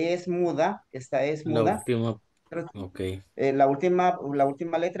la E es muda, esta E es muda. La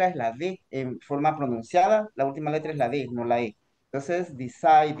última letra es la D en forma pronunciada, la última letra es la D, no la E. Entonces,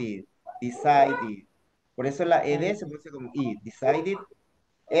 decided. Por eso la ED se pronuncia como I, decided,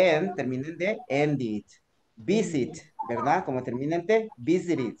 and termina en D, ended. Visit, ¿verdad? Como termina en T,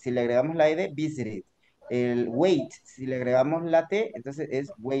 visited. Si le agregamos la ED, visited. El wait, si le agregamos la T, entonces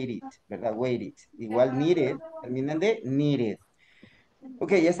es waited, ¿verdad? Waited. Igual needed, termina en D, needed.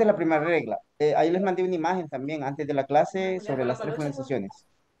 Ok, esta es la primera regla. Ahí les mandé una imagen también antes de la clase sobre las tres pronunciaciones.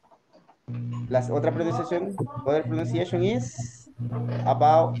 La otra pronunciación, other pronunciation is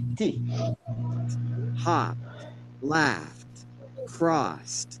about T. Hopped, laughed,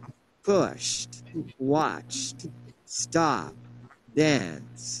 crossed, pushed, watched, stopped,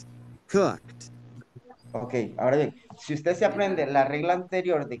 danced, cooked. Ok, ahora bien, si usted se aprende la regla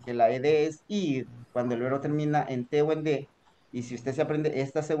anterior de que la ed es ir cuando el verbo termina en T o en D, y si usted se aprende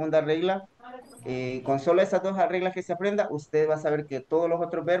esta segunda regla, con solo esas dos reglas que se aprenda, usted va a saber que todos los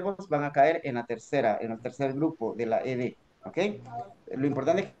otros verbos van a caer en la tercera, en el tercer grupo de la ed, ¿ok? Lo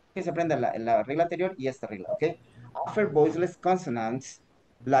importante es que se aprenda la regla anterior y esta regla, ¿ok? After voiceless consonants,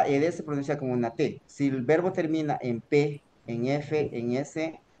 la ed se pronuncia como una T. Si el verbo termina en P, en F, en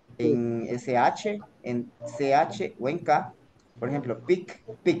S, en SH, en CH o en K, por ejemplo, pick,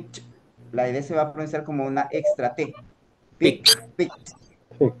 picked, la ed se va a pronunciar como una extra T. Pick, picked.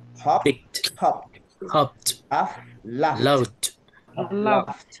 Hop, hopped. Laugh, laughed.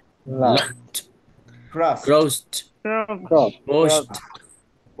 Crossed. Pushed.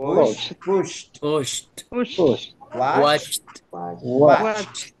 Watched.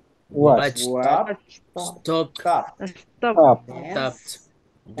 Stopped.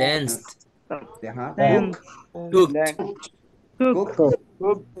 Danced. Cooked.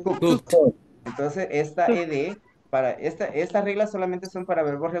 Entonces, esta ed, estas reglas solamente son para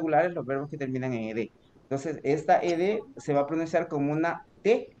verbos regulares, los verbos que terminan en ed. Entonces, esta ed se va a pronunciar como una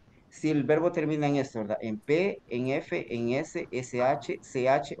T si el verbo termina en esto, ¿verdad? En P, en F, en S, SH,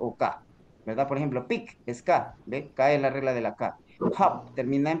 CH o K, ¿verdad? Por ejemplo, pick es K, ¿ve? K es la regla de la K. Hop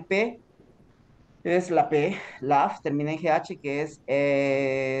termina en P, es la P. Laugh termina en GH, que es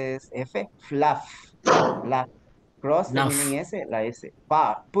F. Fluff. Laugh. Cross termina en S, la S.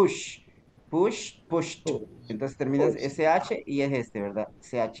 Push. Pushed. Entonces termina en SH y es este, ¿verdad?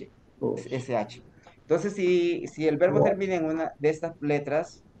 CH. SH. Entonces, si el verbo termina en una de estas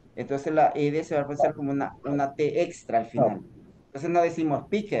letras, entonces la ED se va a pronunciar como una T extra al final. Entonces no decimos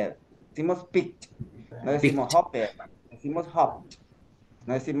picked, decimos picked. No decimos hopped, decimos hopped.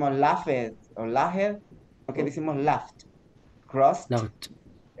 No decimos laughed o laughed, porque decimos laughed. Crossed.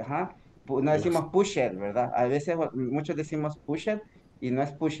 Ajá. No decimos pushed, ¿verdad? A veces muchos decimos pushed y no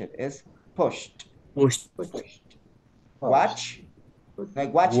es pushed, es pushed. Watch. No es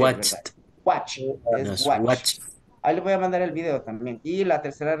watched, ¿verdad? Watch. Es watch. Ahí les voy a mandar el video también. Y la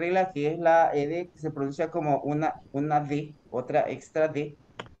tercera regla, que es la ED, que se pronuncia como una D, otra extra D,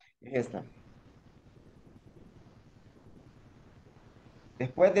 es esta.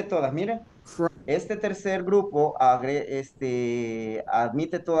 Después de todas, miren. Este tercer grupo admite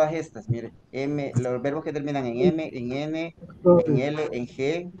todas estas, mire, los verbos que terminan en M, en N, en L, en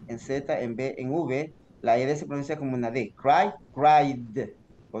G, en Z, en B, en V, la ED se pronuncia como una D. Cry, cried.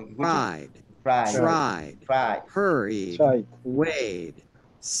 Cried, Cried, tried, hurried, weighed,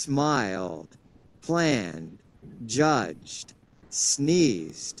 smiled, planned, judged,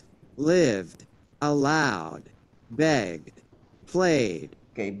 sneezed, lived, allowed, begged, played.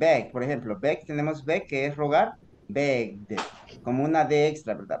 Ok, beg, por ejemplo, beg, tenemos beg, que es rogar, begged, como una D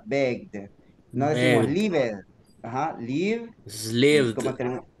extra, ¿verdad? Begged. No decimos Begged. lived, ajá, live, Lived. como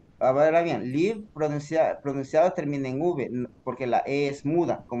ahora bien, live pronunciado termina en V, porque la E es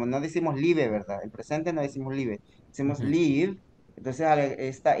muda, como no decimos live, ¿verdad? En presente no decimos live, decimos live, entonces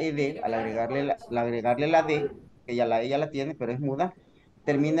esta ED, al agregarle la D, que ella la tiene, pero es muda,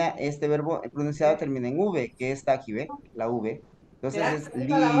 termina, este verbo pronunciado termina en V, que está aquí, ¿ve? La V. Entonces es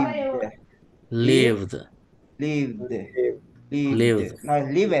lived, Lived. lived, Lived. no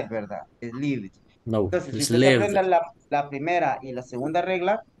es lived, ¿verdad? Es lived. No, Entonces, si it's usted se lived. aprende la primera y la segunda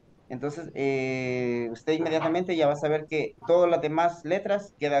regla, entonces usted inmediatamente ya va a saber que todas las demás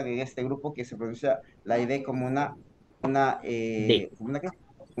letras quedan en este grupo que se pronuncia la ID como D. ¿como una qué?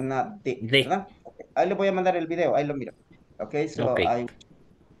 Una D, D. ¿verdad? Okay. Ahí le voy a mandar el video, ahí lo miro. Okay, so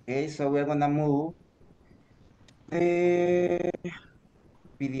Okay. so we're gonna move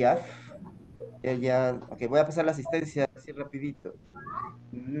PDF. Ok, voy a pasar la asistencia así rapidito.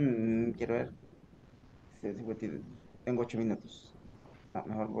 Quiero ver. Tengo 8 minutos.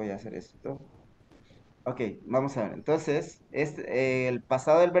 Mejor voy a hacer esto. Ok, vamos a ver. Entonces, el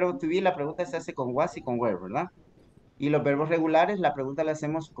pasado del verbo to be, la pregunta se hace con was y con were, ¿verdad? Y los verbos regulares, la pregunta la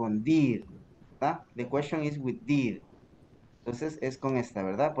hacemos con did, ¿verdad? The question is with did. Entonces, es con esta,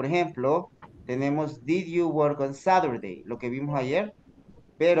 ¿verdad? Por ejemplo, tenemos did you work on Saturday? Lo que vimos ayer.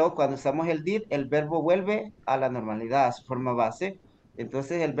 Pero cuando usamos el did, el verbo vuelve a la normalidad, a su forma base.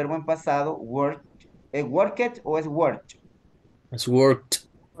 Entonces, el verbo en pasado, worked, ¿es worked o es worked? It's worked.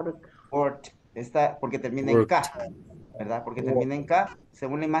 Worked, está porque termina en K, ¿verdad? Porque termina en K,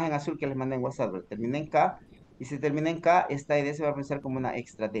 según la imagen azul que les mandé en WhatsApp, ¿verdad? Termina en K, y si termina en K, esta idea se va a pensar como una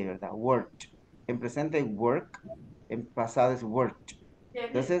extra D, ¿verdad? Worked. En presente, work, en pasado es worked.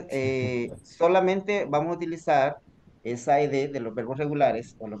 Entonces, solamente vamos a utilizar esa ID de los verbos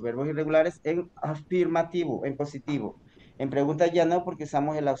regulares o los verbos irregulares en afirmativo, en positivo. En preguntas ya no, porque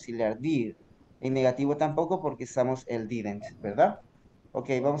usamos el auxiliar did. En negativo tampoco, porque usamos el didn't, ¿verdad? Ok,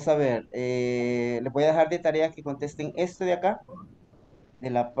 vamos a ver. Les voy a dejar de tarea que contesten esto de acá, de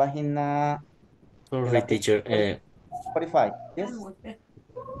la página, de Sorry, la page teacher. 45. Yes.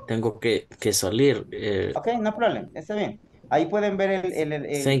 Tengo que salir. Ok, no problem, está bien. Ahí pueden ver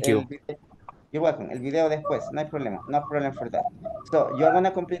Thank you. video. You're welcome. El video después, no hay problema. No problem for that. So, you're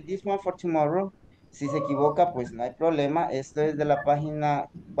gonna complete this one for tomorrow. Si se equivoca, pues no hay problema. Esto es de la página,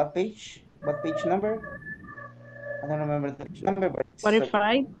 what page? What page number? I don't remember the page number, but it's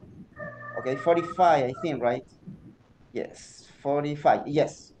 45. okay, 45, I think, right? Yes, 45.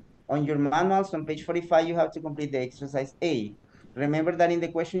 Yes. On your manuals on page 45, you have to complete the exercise A. Remember that in the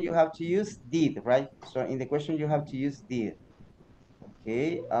question you have to use did, right? So in the question you have to use did.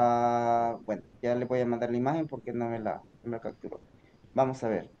 Ok, bueno, ya le voy a mandar la imagen porque no me la capturó. Vamos a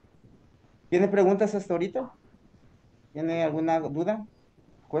ver. ¿Tiene preguntas hasta ahorita? ¿Tiene alguna duda?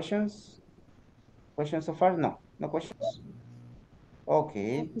 Questions? Questions so far? No, no questions. Ok,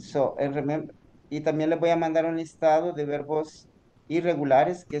 so, y también les voy a mandar un listado de verbos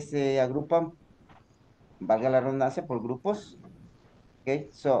irregulares que se agrupan, valga la redundancia, por grupos.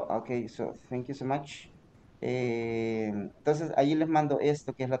 Ok, so, thank you so much. Entonces, ahí les mando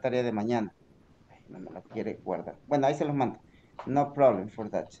esto que es la tarea de mañana. No me la quiere guardar. Bueno, ahí se los mando. No problem for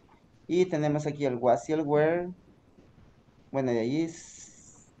that. Y tenemos aquí el was y el were. Bueno, de ahí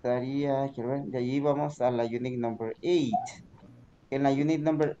estaría, quiero ver, de ahí vamos a la unit number 8. En la unit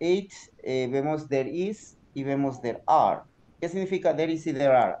number 8 vemos there is y vemos there are. ¿Qué significa there is y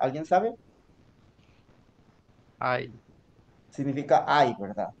there are? ¿Alguien sabe? Hay. Significa hay,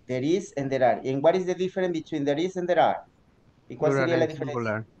 ¿verdad? There is and there are. And what is the difference between there is and there are? ¿Y cuál Plural sería la and diferencia?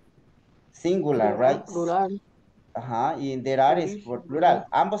 singular. Singular, right? Plural. Ajá, y there are es por plural.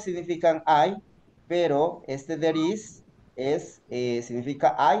 Ambos significan hay, pero este there is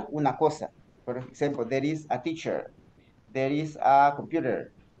significa hay una cosa. Por ejemplo, there is a teacher, there is a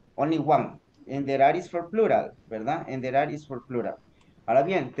computer, only one. And there are is for plural, ¿verdad? And there are is for plural. Ahora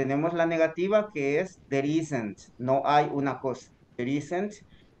bien, tenemos la negativa que es there isn't, no hay una cosa. There isn't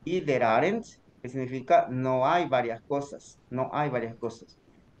y there aren't, que significa no hay varias cosas, no hay varias cosas.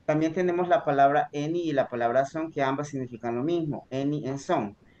 También tenemos la palabra any y la palabra son, que ambas significan lo mismo, any and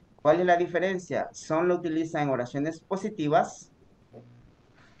some. ¿Cuál es la diferencia? Son lo utiliza en oraciones positivas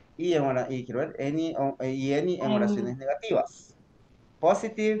y quiero ver, any en oraciones negativas.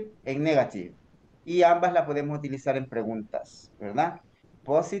 Positive en negative. Y ambas las podemos utilizar en preguntas, ¿verdad?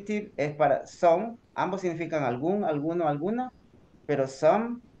 Positive es para some, ambos significan algún, alguno, alguna, pero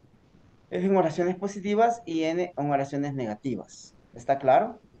some es en oraciones positivas y en oraciones negativas. ¿Está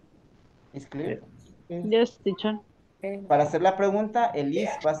claro? ¿Es clear? Yes, teacher. Para hacer la pregunta, el is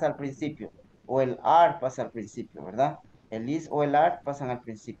pasa al principio o el are pasa al principio, ¿verdad? El is o el are pasan al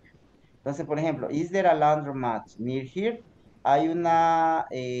principio. Entonces, por ejemplo, is there a laundromat near here? ¿Hay una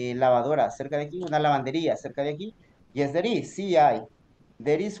lavadora cerca de aquí? ¿Una lavandería cerca de aquí? Yes, there is. Sí hay.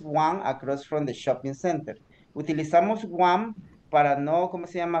 There is one across from the shopping center. Utilizamos one para no, ¿cómo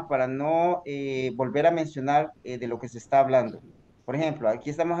se llama? Para no volver a mencionar de lo que se está hablando. Por ejemplo, aquí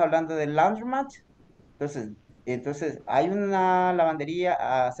estamos hablando del laundromat. Entonces, hay una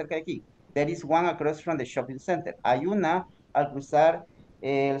lavandería cerca de aquí. There is one across from the shopping center. Hay una al cruzar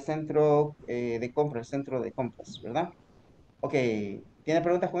el centro de compras, el centro de compras, ¿verdad? Ok, ¿tiene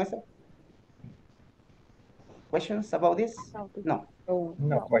preguntas con esto? Questions about this? No.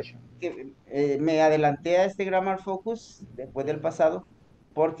 No question. Me adelanté a este Grammar Focus después del pasado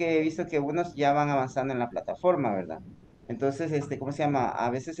porque he visto que unos ya van avanzando en la plataforma, ¿verdad? Entonces, ¿cómo se llama? A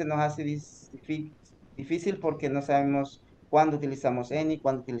veces se nos hace difícil porque no sabemos cuándo utilizamos any,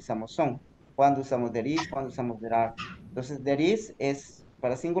 cuándo utilizamos son, cuándo usamos there is, cuándo usamos there are. Entonces, there is es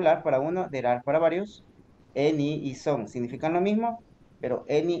para singular, para uno, there are para varios, any y son significan lo mismo, pero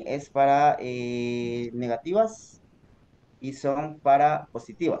any es para negativas y son para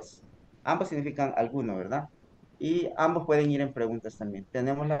positivas. Ambos significan alguno, ¿verdad? Y ambos pueden ir en preguntas también.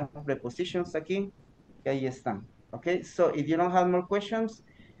 Tenemos las prepositions aquí, que ahí están. Ok, so if you don't have more questions,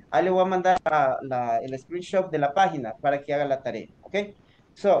 ahí le voy a mandar el screenshot de la página para que haga la tarea. Ok,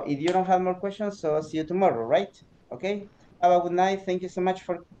 so if you don't have more questions, so see you tomorrow, right? Ok, have a good night. Thank you so much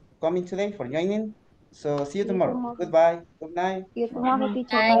for coming today, for joining. So see you tomorrow. Goodbye. Good night. See you tomorrow,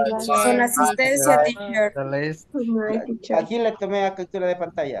 teacher. Hi, Bye bye. teacher. Con asistencia, Right. teacher. The list. Good night, teacher. Aquí le tomé a captura de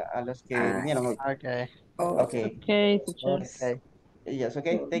pantalla a los que vinieron hoy. Okay. Okay. Okay, teacher. Okay. Yes,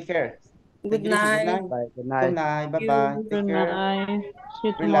 okay. Take care. Good Take it easy. Good night. night. Bye. Good Good night. night. Bye-bye. Take Good care. night. See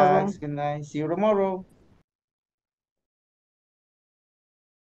you tomorrow. Relax. Good night. See you tomorrow.